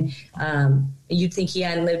 and, you'd think he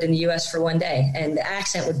hadn't lived in the U.S. for one day, and the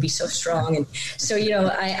accent would be so strong. And so,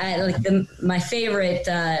 I like my favorite,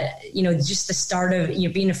 just the start of,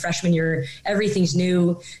 being a freshman, everything's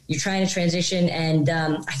new, you're trying to transition. And,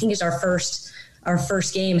 I think it's our first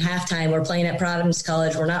game, halftime, we're playing at Providence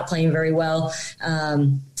College. We're not playing very well.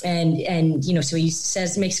 So he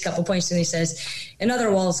makes a couple points, and he says, in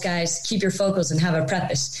other words, guys, keep your focus and have a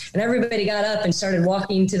preface. And everybody got up and started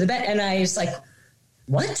walking to the bed. And I was like,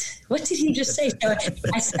 what did he just say? So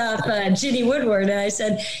I stopped Ginny Woodward, and I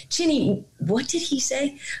said, Ginny, what did he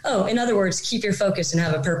say? Oh, in other words, keep your focus and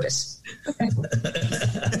have a purpose. Okay.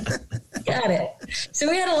 Got it. So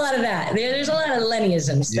we had a lot of that. There's a lot of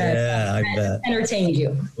Lennyisms that entertained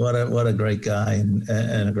you. What a great guy and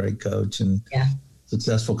a great coach and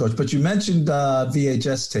successful coach. But you mentioned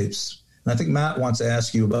VHS tapes. And I think Matt wants to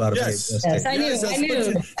ask you about a VHS tape. Yes,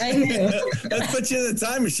 I knew. Let's put you in the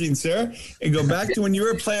time machine, sir, and go back to when you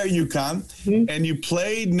were a player at UConn and you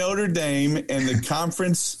played Notre Dame in the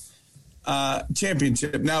conference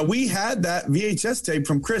championship. Now, we had that VHS tape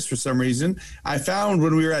from Chris for some reason. I found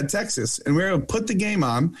when we were at Texas, and we were able to put the game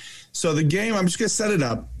on. So the game, I'm just going to set it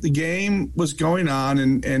up. The game was going on,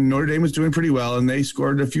 and Notre Dame was doing pretty well, and they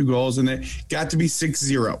scored a few goals, and they got to be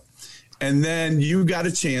 6-0. And then you got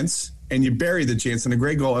a chance, and you buried the chance in a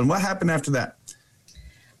great goal. And what happened after that?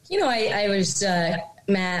 I was,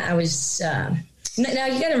 Matt, now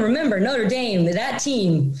you got to remember, Notre Dame, that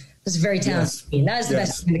team was a very talented team. That was the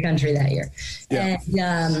best team in the country that year. Yeah.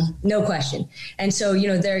 And no question. And so,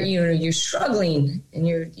 you're struggling, and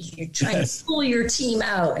you're trying to pull your team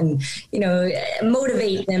out and,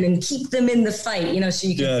 motivate them and keep them in the fight, so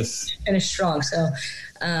you can finish strong. So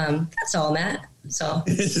that's all, Matt. So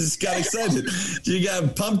just got excited. You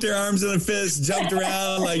got pumped her arms in a fist, jumped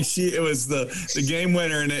around like it was the game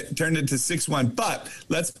winner, and it turned into 6-1. But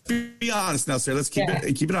let's be honest now, sir. Let's keep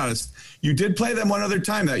it honest. You did play them one other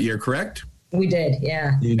time that year, correct? We did,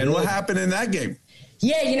 yeah. And what happened in that game?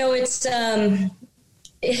 Yeah, it's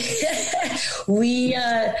we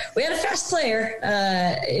had a fast player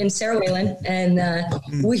in Sarah Whalen, and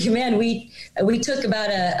we took about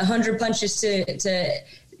 100 punches to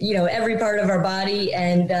every part of our body,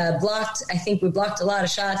 and blocked. I think we blocked a lot of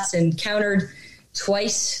shots and countered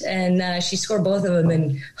twice, and she scored both of them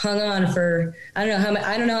and hung on for I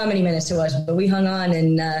don't know how many minutes it was, but we hung on.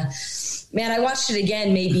 And I watched it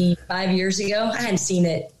again maybe 5 years ago. I hadn't seen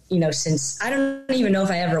it since, I don't even know if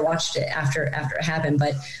I ever watched it after it happened,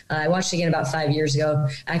 but I watched it again about 5 years ago.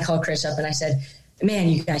 I called Chris up and I said, man,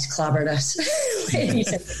 you guys clobbered us. He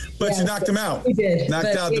said, but you knocked him out. We did.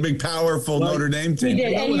 Knocked out the big, powerful Notre Dame team. We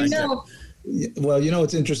did. And well,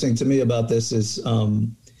 what's interesting to me about this is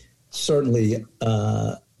certainly,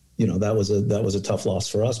 that was a tough loss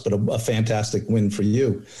for us, but a fantastic win for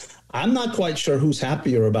you. I'm not quite sure who's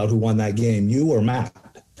happier about who won that game, you or Matt.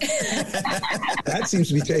 That seems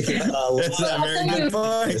to be taking a very good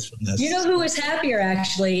point. You know who was happier,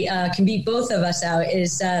 actually, can beat both of us out,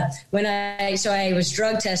 is when I was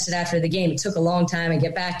drug tested after the game. It took a long time. I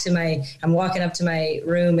get back to I'm walking up to my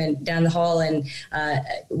room and down the hall, and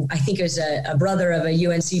I think it was a brother of a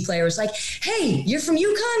UNC player was like, hey, you're from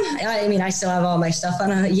UConn? I still have all my stuff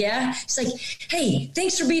on. Yeah. It's like, hey,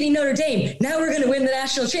 thanks for beating Notre Dame. Now we're going to win the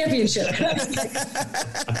national championship.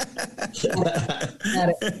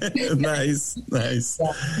 Nice.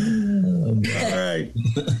 All right.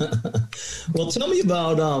 Well, tell me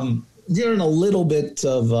about you're in a little bit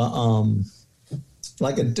of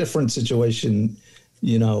like a different situation,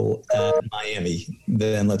 at Miami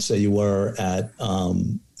than let's say you were at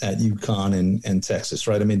UConn and Texas,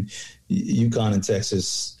 right? I mean, UConn and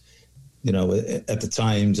Texas, at the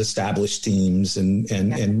times established teams and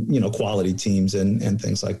quality teams and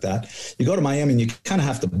things like that. You go to Miami and you kind of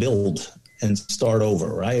have to build. and start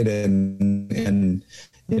over, right? And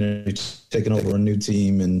you're taking over a new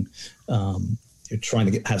team, and you're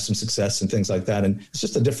trying to have some success and things like that. And it's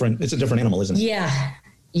just a different animal, isn't it? Yeah.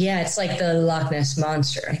 Yeah, it's like the Loch Ness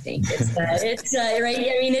Monster, I think. It's right.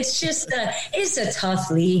 I mean, it's just it's a tough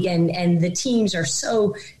league, and the teams are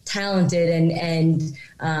so talented, and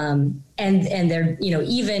they're,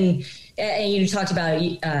 even, and you talked about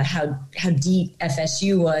how deep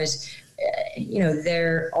FSU was.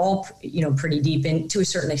 They're all, pretty deep to a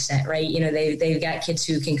certain extent, right? They've got kids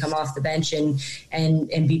who can come off the bench and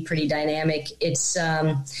be pretty dynamic. It's I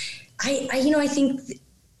think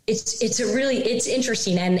it's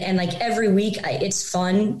interesting, and like every week it's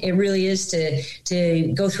fun. It really is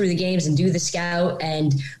to go through the games and do the scout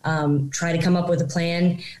and try to come up with a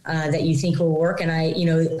plan that you think will work. And I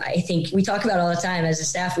think we talk about it all the time as a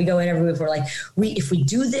staff. We go in every week, we're like, if we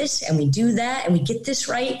do this and we do that and we get this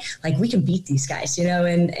right, like we can beat these guys,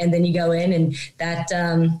 and then you go in and that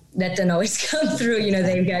doesn't always come through.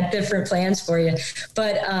 They've got different plans for you,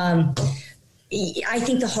 but I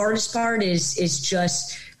think the hardest part is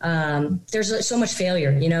just there's so much failure,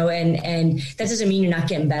 and that doesn't mean you're not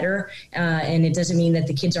getting better, and it doesn't mean that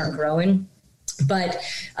the kids aren't growing, but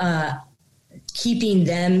keeping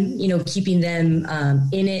them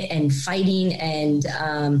in it and fighting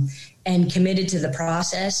and committed to the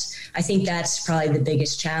process. I think that's probably the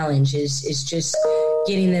biggest challenge is just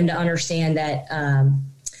getting them to understand that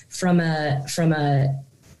from a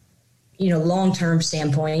long-term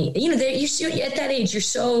standpoint, at that age, you're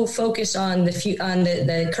so focused on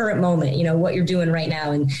the current moment, what you're doing right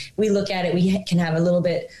now. And we look at it, we can have a little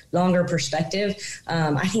bit longer perspective.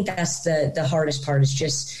 I think that's the hardest part, is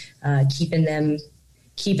just keeping them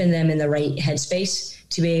in the right headspace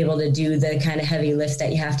to be able to do the kind of heavy lift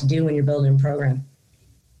that you have to do when you're building a program.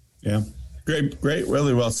 Yeah. Great.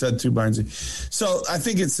 Really well said too, Barnesy. So I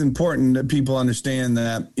think it's important that people understand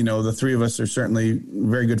that, the three of us are certainly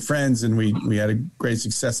very good friends, and we had a great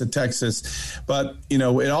success at Texas. But, it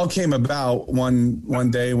all came about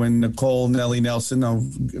one day when Nicole Nellie Nelson,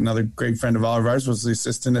 another great friend of all of ours, was the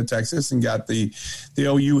assistant at Texas and got the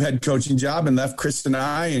OU head coaching job, and left Chris and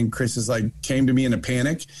I. And Chris came to me in a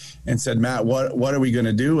panic and said, Matt, what are we going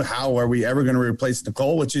to do? How are we ever going to replace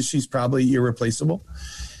Nicole? She's probably irreplaceable.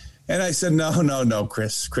 And I said, no,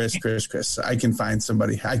 Chris, I can find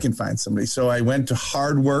somebody. So I went to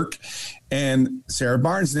hard work, and Sarah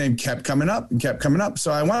Barnes' name kept coming up.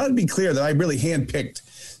 So I wanted to be clear that I really handpicked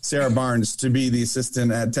Sarah Barnes to be the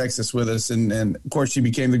assistant at Texas with us. And of course, she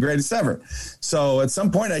became the greatest ever. So at some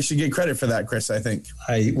point I should get credit for that, Chris, I think.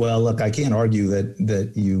 Look, I can't argue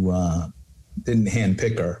that you didn't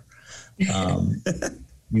handpick her.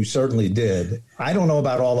 You certainly did. I don't know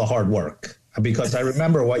about all the hard work, because I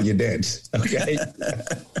remember what you did, okay?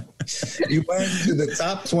 You went to the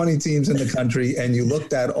top 20 teams in the country, and you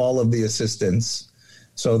looked at all of the assistants.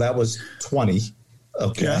 So that was 20,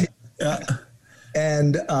 okay? Yeah.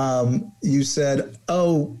 And you said,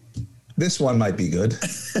 this one might be good.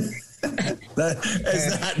 That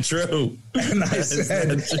is not true. And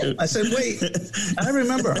I said, wait, I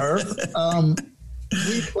remember her.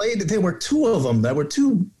 We played, there were two of them. There were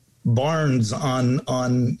two Barnes on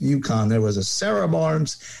UConn. There was a Sarah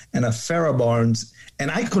Barnes and a Farrah Barnes,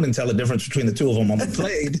 and I couldn't tell the difference between the two of them when we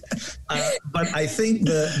played. But I think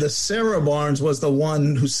the Sarah Barnes was the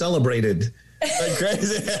one who celebrated like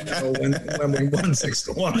crazy when we won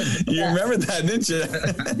 6-1. You remember that, didn't you?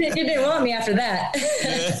 You didn't want me after that.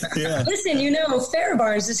 Yeah. Listen, Farrah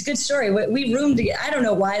Barnes is a good story. We roomed together. I don't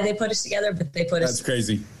know why they put us together, but they put us. That's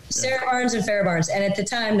crazy. Sarah Barnes and Farrah Barnes. And at the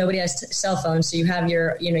time, nobody has cell phones. So you have you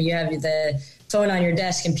have the phone on your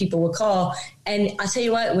desk and people will call. And I'll tell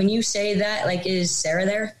you what, when you say that, is Sarah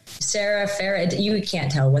there? Sarah, Farrah, you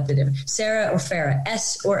can't tell what the difference. Sarah or Farrah,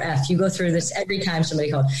 S or F. You go through this every time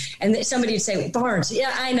somebody called. And somebody would say, Barnes.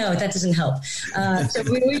 Yeah, I know. That doesn't help. So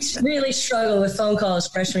we really struggled with phone calls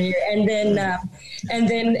freshman year. And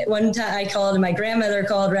then one time I called, and my grandmother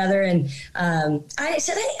called rather. And I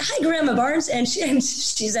said, hi, Grandma Barnes. And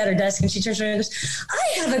she's at her desk, and she turns around and goes,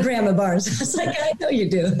 I have a Grandma Barnes. I was like, I know you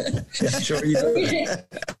do. Yeah, sure you do. We had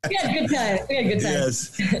a good time.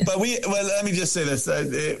 Yes. But let me just say this.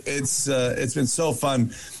 It's been so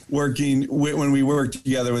fun working when we worked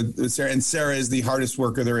together with Sarah. And Sarah is the hardest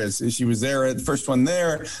worker there is. She was there at the first one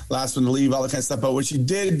there, last one to leave, all that kind of stuff. But what she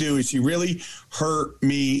did do is she really hurt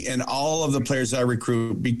me and all of the players I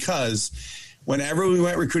recruit, because whenever we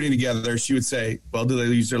went recruiting together, she would say, well, do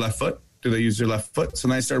they use their left foot? Do they use their left foot? So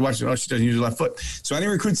then I started watching, she doesn't use her left foot. So any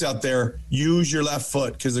recruits out there, use your left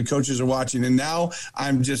foot because the coaches are watching. And now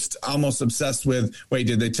I'm just almost obsessed with, wait,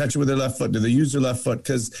 did they touch it with their left foot? Did they use their left foot?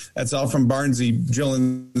 Because that's all from Barnesy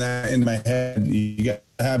drilling that into my head. You got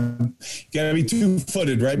to be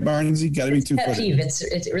two-footed, right, Barnesy? Got to be two-footed.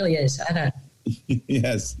 It really is. I don't.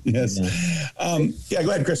 Yes. Yeah.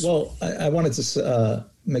 Go ahead, Chris. Well, I wanted to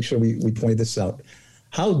make sure we point this out.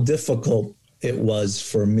 How difficult it was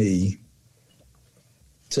for me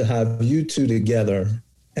to have you two together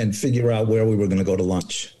and figure out where we were going to go to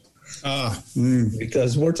lunch.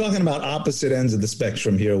 Because we're talking about opposite ends of the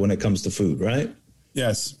spectrum here when it comes to food, right?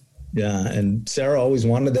 Yes. Yeah, and Sarah always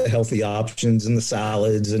wanted the healthy options and the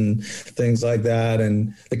salads and things like that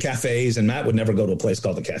and the cafes, and Matt would never go to a place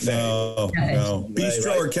called the cafe. No.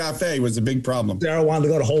 Bistro or cafe was a big problem. Sarah wanted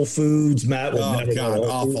to go to Whole Foods. Matt would never go to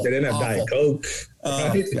Whole Foods. They didn't have Diet Coke.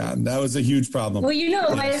 Oh, God, that was a huge problem. Well,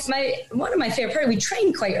 my one of my favorite parts, we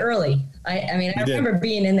trained quite early. I remember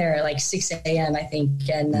being in there at like 6 a.m., I think,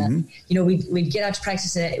 and, we'd get out to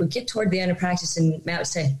practice, and we'd get toward the end of practice, and Matt would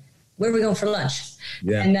say, where are we going for lunch?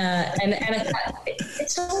 Yeah. And I thought,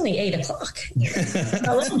 it's only 8 o'clock.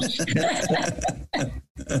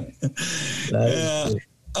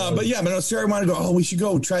 But Sarah wanted to go, we should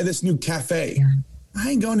go try this new cafe. Yeah. I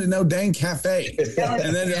ain't going to no dang cafe.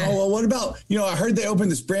 And then, what about, I heard they opened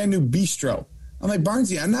this brand new bistro. I'm like,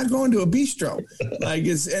 Barnesy, I'm not going to a bistro.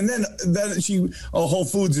 And then Whole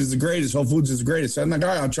Foods is the greatest. Whole Foods is the greatest. So I'm like, all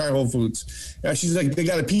right, I'll try Whole Foods. She's like, they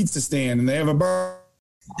got a pizza stand and they have a bar.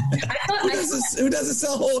 Who doesn't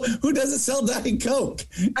sell Diet Coke?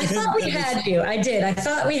 I thought we had you. I did. I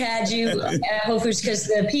thought we had you at Whole Foods because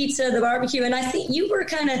the pizza, the barbecue, and I think you were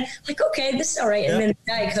kind of like, okay, this is all right. And then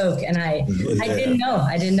Diet Coke, and I didn't know.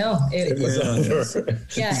 I didn't know. It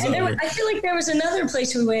and then I feel like there was another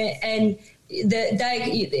place we went, and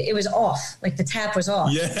it was off. Like the tap was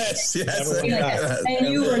off. Yes. And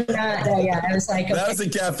you were not. I was like, okay. That was a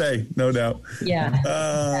cafe, no doubt. Yeah.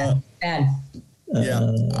 Bad. Yeah.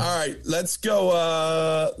 All right. Let's go,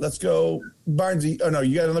 Barnesy. Oh, no.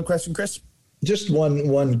 You got another question, Chris? Just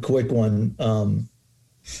one quick one.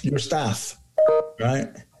 Your staff, right?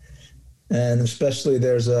 And especially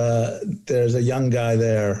there's a young guy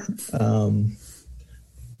there,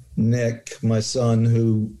 Nick, my son,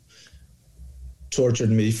 who tortured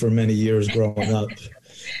me for many years growing up.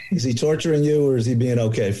 Is he torturing you, or is he being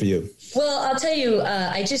okay for you? Well, I'll tell you,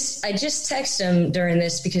 I just texted him during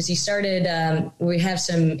this because he started, we have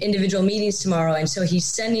some individual meetings tomorrow. And so he's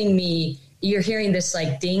sending me, you're hearing this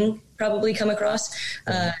like ding probably come across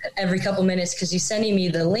every couple minutes because he's sending me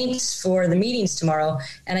the links for the meetings tomorrow.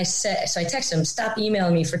 And I texted him, stop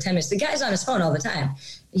emailing me for 10 minutes. The guy's on his phone all the time.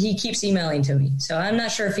 He keeps emailing to me. So I'm not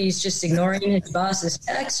sure if he's just ignoring his boss's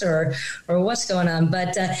texts or what's going on.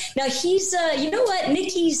 But now he's, you know what,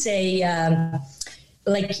 Nikki's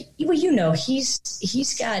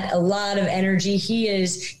he's got a lot of energy. He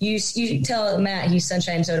is, you tell Matt he's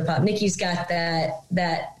sunshine soda pop. Nikki's got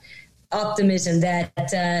that optimism that,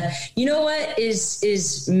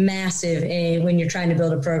 is massive when you're trying to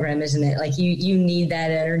build a program, isn't it? Like you need that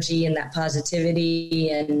energy and that positivity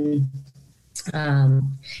and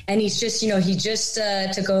he's just, he just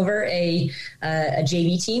took over a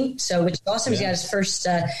JV team, which is awesome. Yeah. He's got his first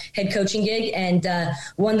head coaching gig and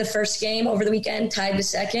won the first game over the weekend, tied the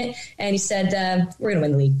second, and he said, "We're going to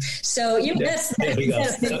win the league." So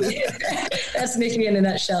that's Nicky in a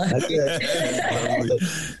nutshell.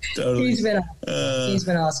 Totally. He's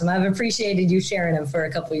been awesome. I've appreciated you sharing him for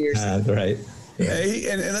a couple of years. Right. Yeah.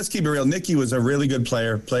 And let's keep it real. Nicky was a really good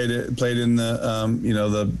player. Played in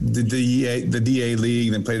the DA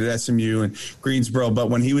league, then played at SMU and Greensboro. But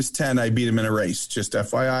when he was 10, I beat him in a race. Just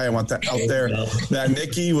FYI, I want that out there. That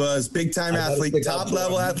Nicky was big time athlete, top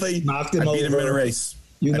level athlete. I beat him in a race.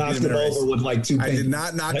 You knocked him over with like 2 I did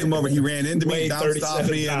not knock him over. He ran into me, bounced off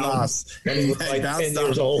me, and lost. And he was like 10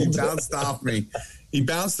 years old. He bounced off me. He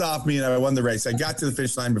bounced off me, and I won the race. I got to the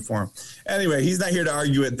finish line before him. Anyway, he's not here to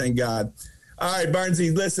argue it, thank God. All right,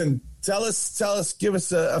 Barnesy, listen, tell us, give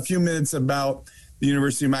us a few minutes about the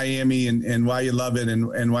University of Miami and why you love it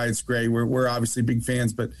and why it's great. We're obviously big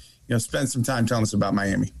fans, but, spend some time telling us about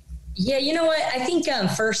Miami. Yeah, you know what? I think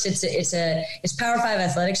first it's Power 5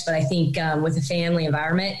 athletics, but I think with a family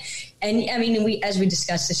environment. And I mean, as we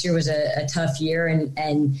discussed, this year was a tough year.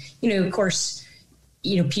 And of course,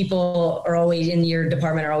 people are always in your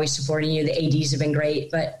department are always supporting you. The ADs have been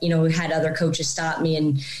great, but, we had other coaches stop me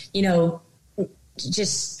and,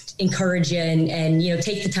 just just encourage you and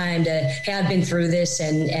take the time to, hey, I've been through this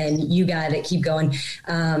and you got it, keep going.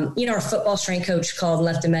 Our football strength coach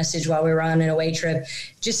left a message while we were on an away trip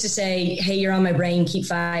just to say, hey, you're on my brain, keep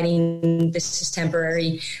fighting. This is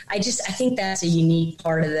temporary. I think that's a unique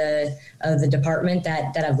part of the department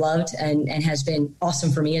that I've loved and has been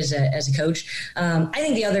awesome for me as a coach. I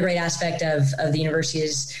think the other great aspect of the university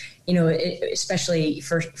is, especially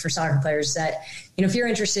for soccer players, that, if you're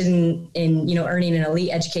interested in earning an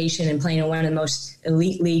elite education and playing in one of the most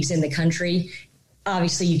elite leagues in the country,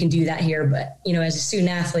 obviously you can do that here. But, as a student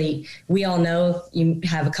athlete, we all know you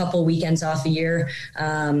have a couple weekends off a year,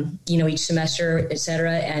 each semester, et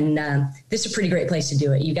cetera. And this is a pretty great place to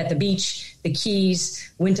do it. You've got the beach, the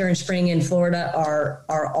Keys, winter and spring in Florida are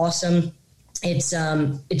awesome. It's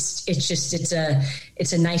a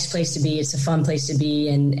nice place to be. It's a fun place to be.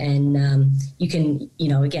 And you can,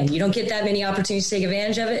 again, you don't get that many opportunities to take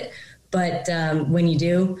advantage of it, but when you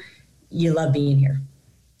do, you love being here.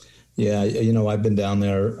 Yeah. I've been down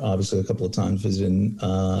there obviously a couple of times visiting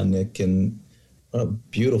Nick, and what a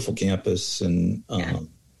beautiful campus and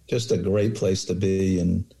just a great place to be.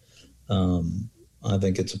 And I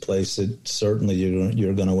think it's a place that certainly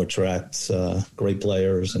you're going to attract great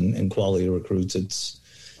players and quality recruits.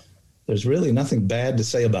 There's really nothing bad to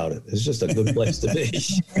say about it. It's just a good place to be.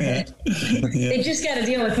 Yeah. They just got to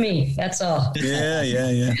deal with me. That's all.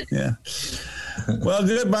 Yeah. Well,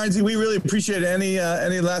 good, Barnesy. We really appreciate any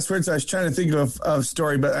last words. I was trying to think of a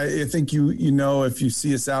story, but I think if you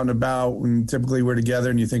see us out and about, when typically we're together,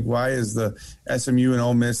 and you think, why is the SMU and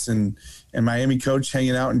Ole Miss and Miami coach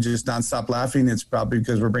hanging out and just nonstop laughing? It's probably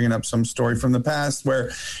because we're bringing up some story from the past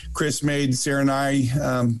where Chris made Sarah and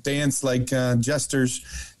I dance like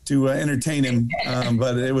jesters to entertain him.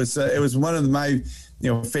 But it was one of my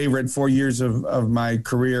favorite 4 years of my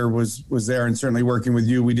career was there, and certainly working with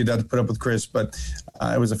you. We did have to put up with Chris, but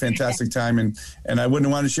it was a fantastic time, and I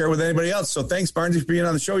wouldn't want to share it with anybody else. So thanks, Barnesy, for being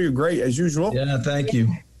on the show. You're great as usual. Yeah, thank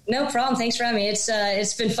you. No problem. Thanks for having me.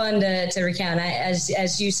 It's been fun to recount.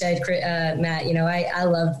 As you said, Matt, I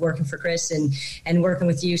loved working for Chris and working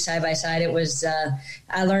with you side by side. It was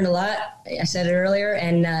I learned a lot. I said it earlier,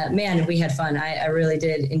 and man, we had fun. I really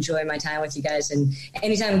did enjoy my time with you guys. And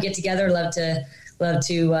anytime we get together, love to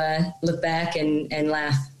look back and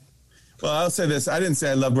laugh. Well, I'll say this. I didn't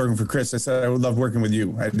say I loved working for Chris. I said I would love working with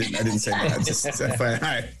you. I didn't say that. Just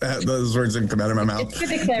those words didn't come out of my mouth. It's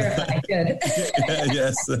good to clarify. Good.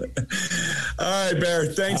 Yes. All right, Bear.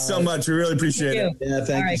 Thanks so much. We really appreciate it. Yeah,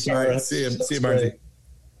 thank you, sir. All right, see you, Barnesy.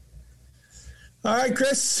 All right,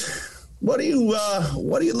 Chris. What are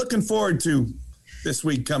you looking forward to this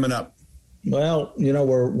week coming up? Well,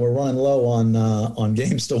 we're running low on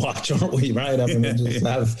games to watch, aren't we? Right? I mean,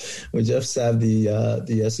 we just have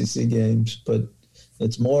the SEC games, but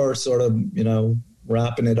it's more sort of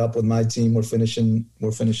wrapping it up with my team. We're finishing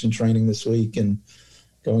training this week and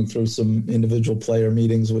going through some individual player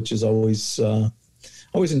meetings, which is always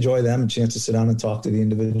enjoy them. A chance to sit down and talk to the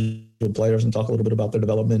individual players and talk a little bit about their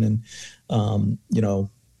development and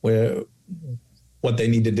what they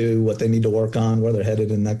need to do, what they need to work on, where they're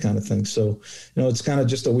headed, and that kind of thing. So, it's kind of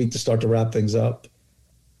just a week to start to wrap things up.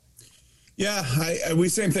 Yeah, we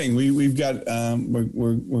same thing. We've got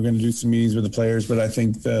we're going to do some meetings with the players, but I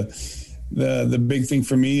think the big thing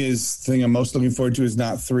for me is the thing I'm most looking forward to is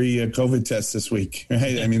not 3 COVID tests this week,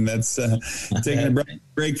 right? I mean, that's taking a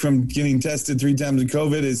break from getting tested 3 times in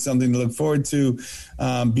COVID is something to look forward to.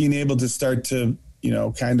 Being able to start to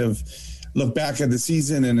kind of look back at the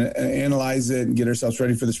season and analyze it and get ourselves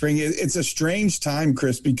ready for the spring. It's a strange time,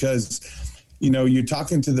 Chris, because, you're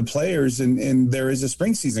talking to the players and there is a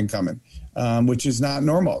spring season coming, which is not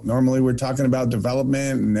normal. Normally we're talking about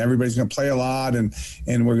development and everybody's going to play a lot and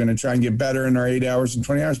we're going to try and get better in our 8 hours and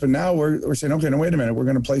 20 hours. But now we're saying, okay, no, wait a minute. We're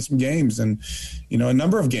going to play some games and, a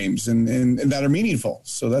number of games and that are meaningful.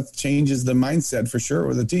 So that changes the mindset for sure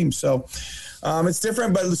with the team. So, it's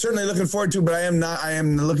different, but certainly looking forward to. But I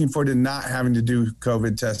am looking forward to not having to do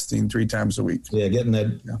COVID testing 3 times a week. Yeah, getting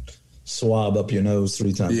that swab up your nose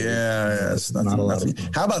 3 times. Yeah, it's not a lot.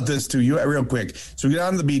 How about this too? You real quick. So we get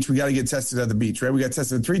on the beach. We got to get tested at the beach, right? We got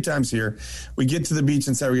tested 3 times here. We get to the beach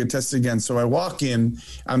and say we get tested again. So I walk in.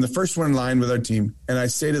 I'm the first one in line with our team, and I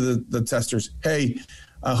say to the testers, "Hey,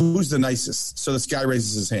 who's the nicest?" So this guy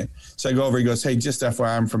raises his hand. So I go over. He goes, "Hey, just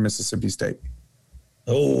FYI, I'm from Mississippi State."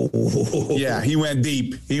 Oh, yeah, he went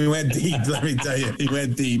deep. Let me tell you, he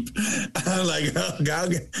went deep. I'm like, oh,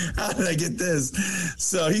 God, how did I get this?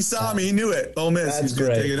 So he saw me. He knew it. Ole Miss. He's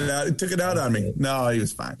going to take it out. He took it out on me. No, he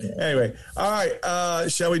was fine. Yeah. Anyway, all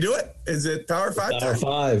right. Shall we do it? Is it Power 5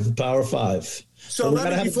 time? Power 5. So we're going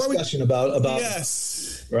to have a discussion about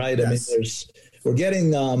yes. Right? Yes. I mean, we're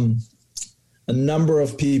getting a number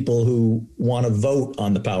of people who want to vote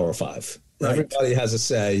on the Power Five. Right. Everybody has a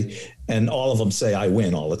say, and all of them say I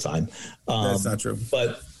win all the time. That's not true.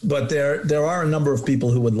 But there are a number of people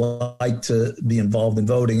who would like to be involved in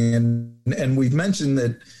voting, and we've mentioned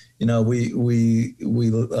that, you know, we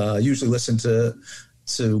usually listen to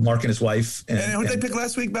Mark and his wife. And who did they pick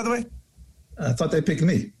last week, by the way? I thought they picked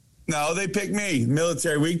me. No, they picked me.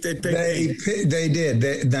 Military Week, they picked me. They did.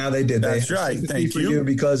 They did. That's right. Thank you.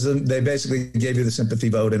 Because they basically gave you the sympathy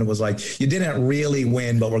vote, and it was like, you didn't really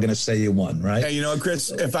win, but we're going to say you won, right? Hey, you know,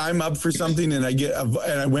 Chris, if I'm up for something and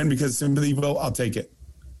I win because sympathy vote, I'll take it.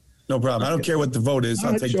 No problem. I don't care what the vote is.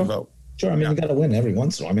 I'll take the vote. Sure. I mean, you got to win every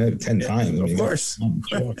once in a while. I mean, 10 times. Of course.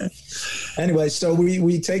 Sure. Anyway, so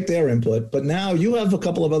we take their input, but now you have a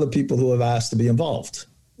couple of other people who have asked to be involved.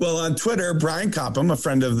 Well, on Twitter, Brian Copham, a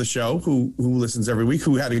friend of the show who listens every week,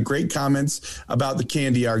 who had a great comments about the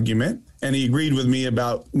candy argument, and he agreed with me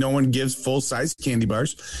about no one gives full-size candy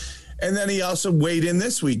bars. And then he also weighed in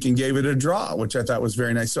this week and gave it a draw, which I thought was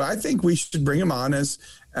very nice. So I think we should bring him on as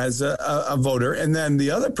a voter. And then the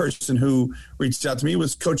other person who reached out to me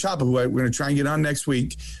was Coach Hoppa, who we're going to try and get on next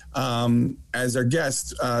week as our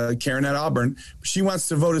guest, Karen at Auburn. She wants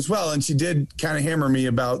to vote as well, and she did kind of hammer me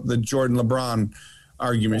about the Jordan LeBron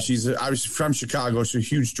argument. She's obviously from Chicago. She's a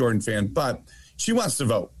huge Jordan fan, but she wants to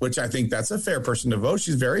vote, which I think that's a fair person to vote.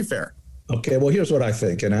 She's very fair. Okay, well, here's what I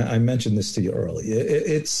think, and I mentioned this to you earlier.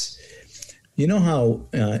 It's, you know how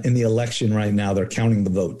in the election right now they're counting the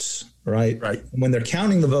votes, right? Right. When they're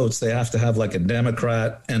counting the votes, they have to have like a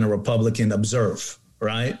Democrat and a Republican observe,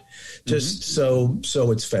 right? Just so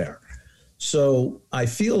it's fair. So I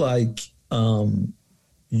feel like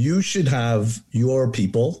you should have your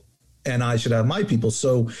people, and I should have my people.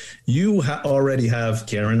 So you already have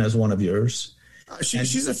Karen as one of yours.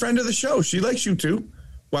 She's a friend of the show. She likes you too.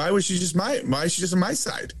 Why is she just on my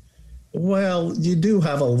side? Well, you do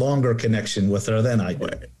have a longer connection with her than I do.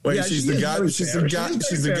 Wait, yeah, she's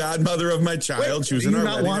the godmother of my child. Wait, she was in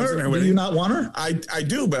our wedding. Do you not want her? I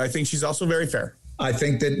do, but I think she's also very fair. I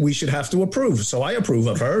think that we should have to approve. So I approve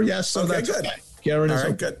of her. Yes. So okay, that's good. Karen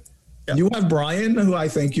is good. Yeah. You have Brian, who I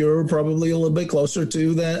think you're probably a little bit closer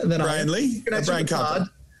to than Brian Lee, Brian Cobb,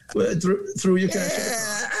 through your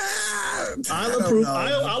connection. I'll approve.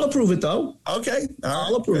 I'll approve it though. Okay,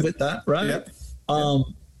 I'll approve it. That right. Yep.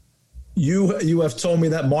 You have told me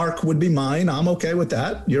that Mark would be mine. I'm okay with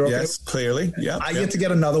that. You're okay. Yes, clearly. Yeah. I get to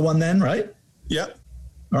get another one then, right? Yep.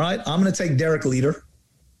 All right. I'm going to take Derek Leader.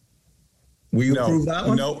 Will you approve that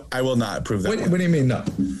one? No, I will not approve that one. What do you mean no?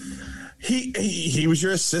 He was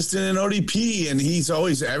your assistant in ODP, and he's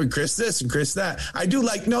always having Chris this and Chris that. I do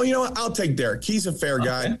like, no, you know what? I'll take Derek. He's a fair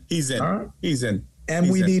guy. He's in. Right. He's in.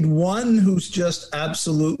 And we need one who's just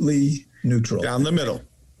absolutely neutral. Down the middle.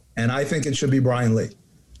 And I think it should be Brian Lee.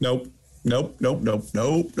 Nope. All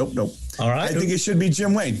right. I think it should be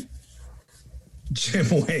Jim Wayne. Jim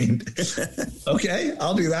Wayne. Okay,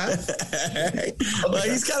 I'll do that. Well,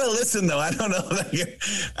 he's got to listen, though. I don't know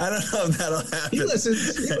if that'll happen. He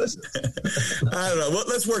listens. I don't know. Well,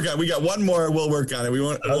 let's work on it. We got one more. We'll work on it. We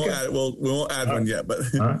won't add one yet, but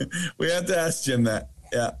we have to ask Jim that.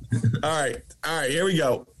 Yeah. All right. Here we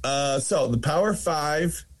go. So the Power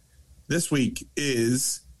Five this week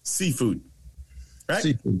is seafood. Right?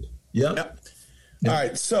 Seafood. Yep. All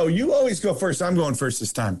right. So you always go first. I'm going first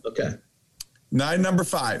this time. Okay. Number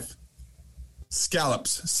 5,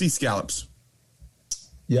 scallops, sea scallops.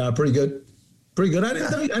 Yeah, pretty good. I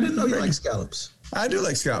didn't know you like scallops. I do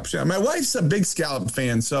like scallops. Yeah, my wife's a big scallop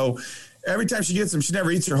fan, so every time she gets them, she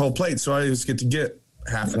never eats her whole plate. So I just get to get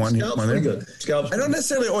half one. Scallops pretty good. Scallops. I don't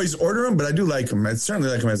necessarily always order them, but I do like them. I certainly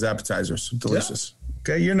like them as appetizers. Delicious.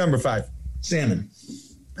 Yeah. Okay, you're number 5. Salmon.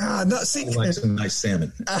 No, see, I like some nice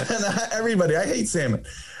salmon. Everybody, I hate salmon.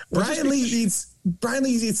 Brian Lee eats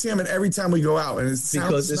salmon every time we go out, and it's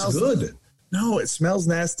good. No, it smells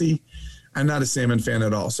nasty. I'm not a salmon fan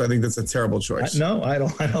at all, so I think that's a terrible choice. No, I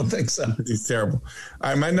don't think so. It's terrible. All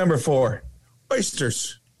right, my number 4,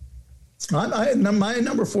 oysters. My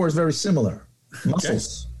number 4 is very similar.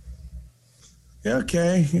 Mussels.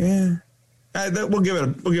 Okay. Yeah. We'll give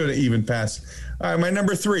it an even pass. All right, my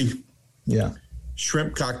number 3. Yeah.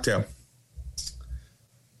 Shrimp cocktail.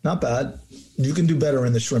 Not bad. You can do better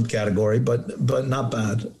in the shrimp category, but not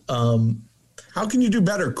bad. How can you do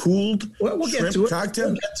better? Cooled we'll shrimp get to cocktail?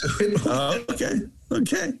 We'll get to it.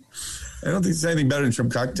 Okay. I don't think there's anything better than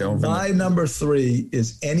shrimp cocktail. My number 3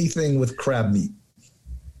 is anything with crab meat.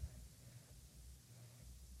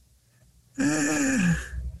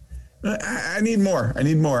 I need more. I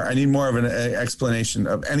need more of an explanation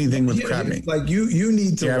of anything with crab meat. Like you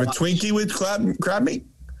need to have a Twinkie with crab meat.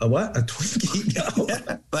 A what? A Twinkie? No.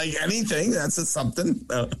 Yeah, like anything. That's a something.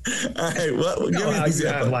 No. All right. Well, give me an You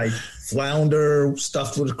example. have like flounder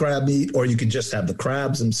stuffed with crab meat, or you could just have the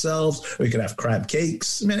crabs themselves, or you could have crab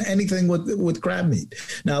cakes. I mean, anything with crab meat.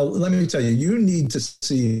 Now, let me tell you, you need to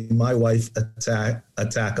see my wife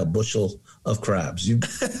attack a bushel of crabs. You've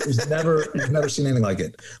never seen anything like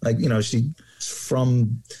it. Like, she's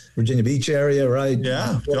from Virginia Beach area, right?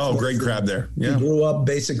 Yeah. Oh, great crab there. Yeah. She grew up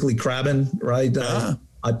basically crabbing, right?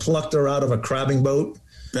 I plucked her out of a crabbing boat.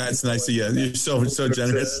 That's nice of you. You're so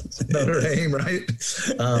generous. Notre Dame, right?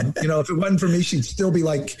 If it wasn't for me, she'd still be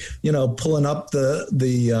like, pulling up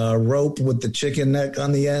the rope with the chicken neck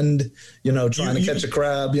on the end, trying to catch a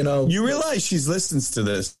crab, You realize she's listens to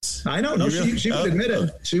this. I know. No, she would admit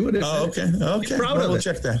it. She would admit it. Okay. She's proud of we'll it.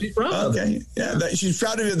 check that. She's proud of it. Yeah. She's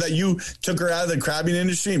proud of it that you took her out of the crabbing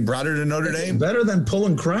industry and brought her to Notre Dame. Better than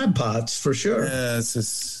pulling crab pots, for sure. Yeah, it's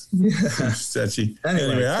just... Sketchy.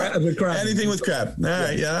 Anyway, crab. Anything with crab. All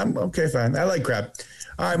right, yeah, I'm okay, fine. I like crab.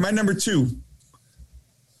 All right, my number 2,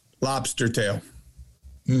 lobster tail.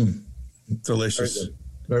 Delicious.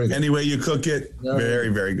 Very good. Any way you cook it, very,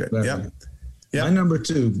 very good. Yep. My number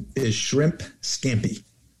 2 is shrimp scampi.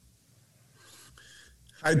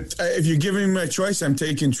 If you're giving me my choice, I'm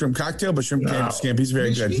taking shrimp cocktail, but shrimp scampi is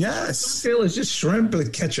very good. Yes. Cocktail is just shrimp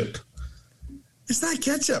with ketchup. It's not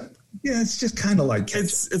ketchup. Yeah, it's just kind of like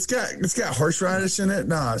ketchup. It's got horseradish in it.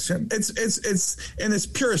 No, it's in its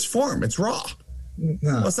purest form. It's raw. No.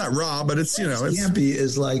 Well, it's not raw, but it's scampi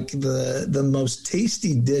is like the most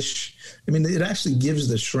tasty dish. I mean, it actually gives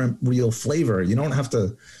the shrimp real flavor. You don't have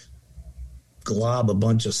to glob a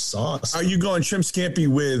bunch of sauce. Are you going shrimp scampi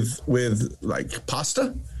with like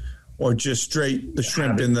pasta, or just straight the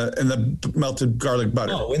shrimp in the melted garlic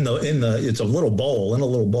butter? Oh, in the it's a little bowl. In a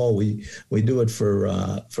little bowl, we do it for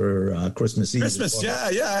Christmas Eve. Christmas, yeah.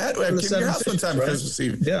 I came to your house one time for Christmas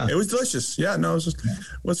Eve. Yeah, it was delicious. Yeah, no, it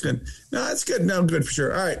was good. No, it's good. No, good for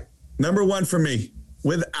sure. All right, number 1 for me,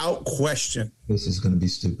 without question. This is going to be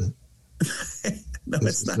stupid. No,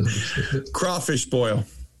 it's not. Crawfish boil.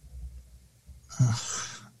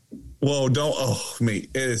 Whoa, mate,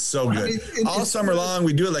 it is so good. All summer long,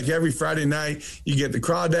 we do it like every Friday night. You get the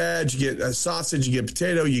crawdads, you get a sausage, you get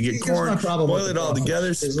potato, you get corn, boil it all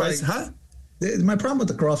together. Spice, my problem with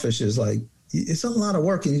the crawfish is like, it's a lot of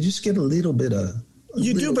work and you just get a little bit of...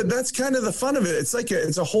 You do, but that's kind of the fun of it. It's like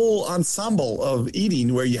it's a whole ensemble of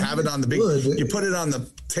eating where you have it on the big, you put it on the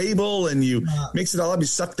table and you mix it all up. You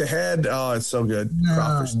suck the head. Oh, it's so good.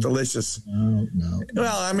 Crawfish, delicious. No.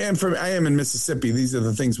 Well, I mean, I am in Mississippi. These are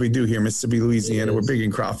the things we do here, Mississippi, Louisiana. We're big in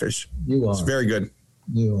crawfish. You are. It's very good.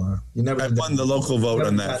 You are. You never. I won the local vote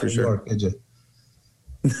on that for sure. York, did you?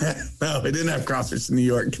 No, I didn't have crawfish in New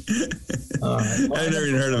York. I never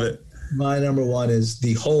even heard of it. My number 1 is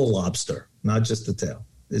the whole lobster. Not just the tail.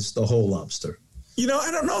 It's the whole lobster. I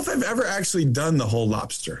don't know if I've ever actually done the whole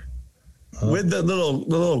lobster with the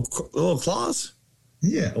little claws.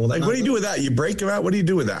 Yeah. Well, like, what do you do with that? You break them out? What do you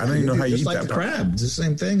do with that? I don't even know how you eat that. It's like crab. It's the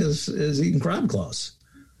same thing as eating crab claws.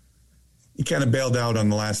 You kind of bailed out on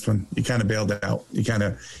the last one. You kind of bailed out. You kind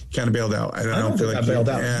of bailed out. I don't feel like I bailed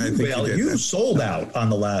out. Yeah, I think you did. You sold out on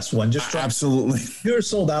the last one. Absolutely. You're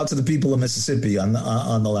sold out to the people of Mississippi on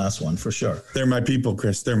the last one for sure. They're my people,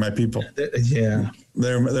 Chris. They're my people. Yeah.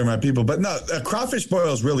 They're my people. But no, a crawfish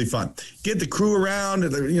boil is really fun. Get the crew around.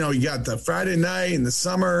 You got the Friday night in the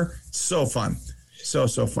summer. So fun. So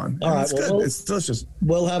fun. All right. It's good. It's delicious.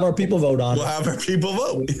 We'll have our people vote on it. We'll have our people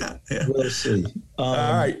vote. Yeah. We'll see. All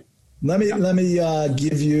right. Let me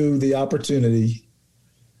give you the opportunity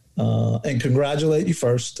and congratulate you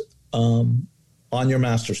first on your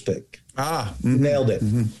Masters pick. Mm-hmm. Nailed it.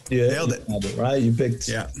 Mm-hmm. Yeah, nailed it. Right? You picked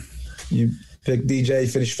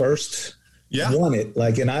DJ, finished first. Yeah, won it.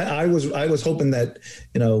 Like, and I was hoping that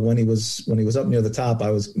when he was up near the top,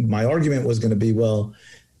 my argument was going to be, well,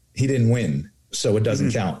 he didn't win, so it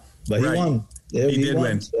doesn't count. But he won. Yeah, he did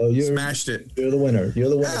win. So you smashed it. You're the winner. You're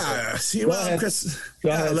the winner. See, well, Chris.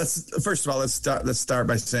 First of all, let's start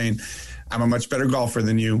by saying I'm a much better golfer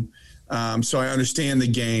than you, so I understand the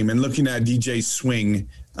game. And looking at DJ's swing,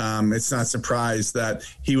 it's not surprised that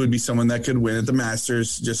he would be someone that could win at the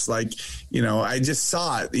Masters. Just like I just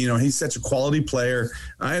saw it. He's such a quality player,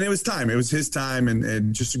 and it was time. It was his time,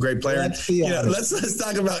 and just a great player. Let's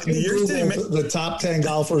talk about the top 10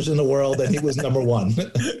 golfers in the world, and he was number 1.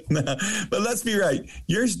 No, but let's be right.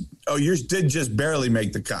 Yours did just barely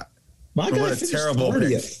make the cut. My guy what a terrible 30th.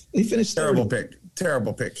 pick. He finished 30th.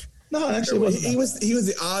 Terrible pick. No, actually, wasn't. He was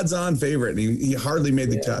the odds-on favorite, and he hardly made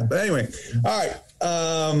the cut. But anyway, all right.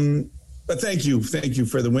 But thank you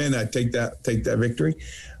for the win. I take that victory.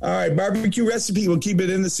 All right, barbecue recipe. We'll keep it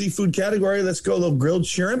in the seafood category. Let's go a little grilled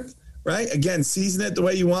shrimp. Right, again, season it the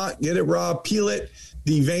way you want. Get it raw, peel it,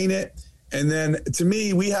 devein it, and then to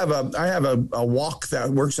me, I have a wok that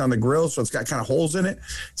works on the grill, so it's got kind of holes in it.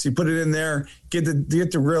 So you put it in there, get the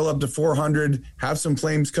grill up to 400, have some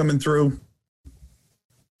flames coming through.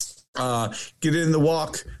 Get it in the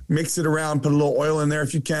wok, mix it around, put a little oil in there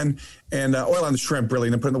if you can, and oil on the shrimp, really,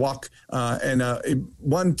 and then put in the wok.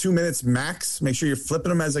 1-2 minutes max. Make sure you're flipping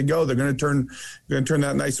them as they go. They're going to turn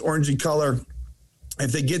that nice orangey color.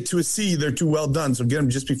 If they get to a C, they're too well done. So get them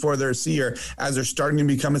just before they're a C or as they're starting to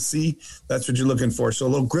become a C. That's what you're looking for. So a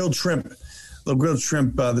little grilled shrimp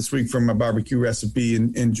this week from a barbecue recipe.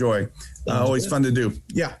 And enjoy. Always fun to do.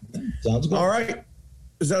 Yeah. Sounds good. All right.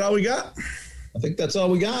 Is that all we got? I think that's all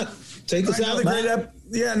we got. Take us out.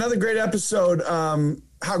 Another great episode.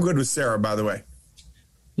 How good was Sarah, by the way?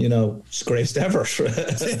 It's greatest ever.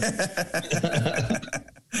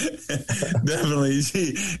 Definitely.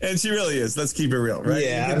 She really is. Let's keep it real, right?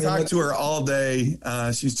 Yeah, you can talk to her all day.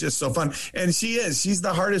 She's just so fun. And she's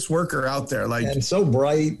the hardest worker out there. And so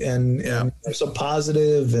bright and so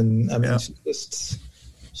positive. And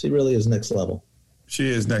she really is next level. She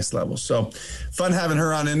is next level. So fun having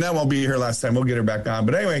her on, and that won't be her last time. We'll get her back on.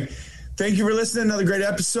 But anyway, thank you for listening. Another great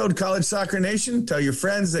episode, College Soccer Nation. Tell your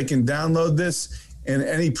friends they can download this and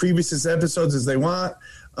any previous episodes as they want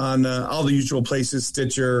on all the usual places,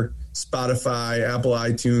 Stitcher, Spotify, Apple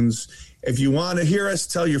iTunes. If you want to hear us,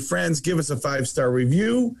 tell your friends, give us a 5-star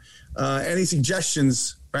review. Any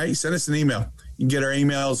suggestions, right? Send us an email. You can get our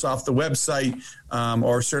emails off the website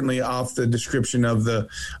or certainly off the description of the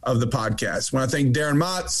podcast. I want to thank Darren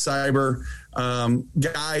Mott, cyber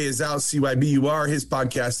guy is out, CYBUR. His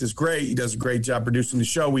podcast is great. He does a great job producing the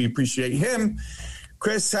show. We appreciate him.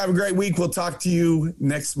 Chris, have a great week. We'll talk to you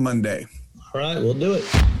next Monday. All right, we'll do it.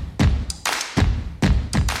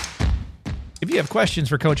 If you have questions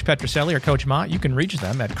for Coach Petrucelli or Coach Mott, you can reach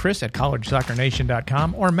them at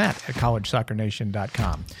chris@collegesoccernation.com or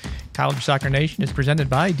matt@collegesoccernation.com. College Soccer Nation is presented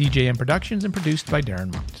by DJM Productions and produced by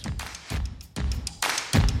Darren Mott.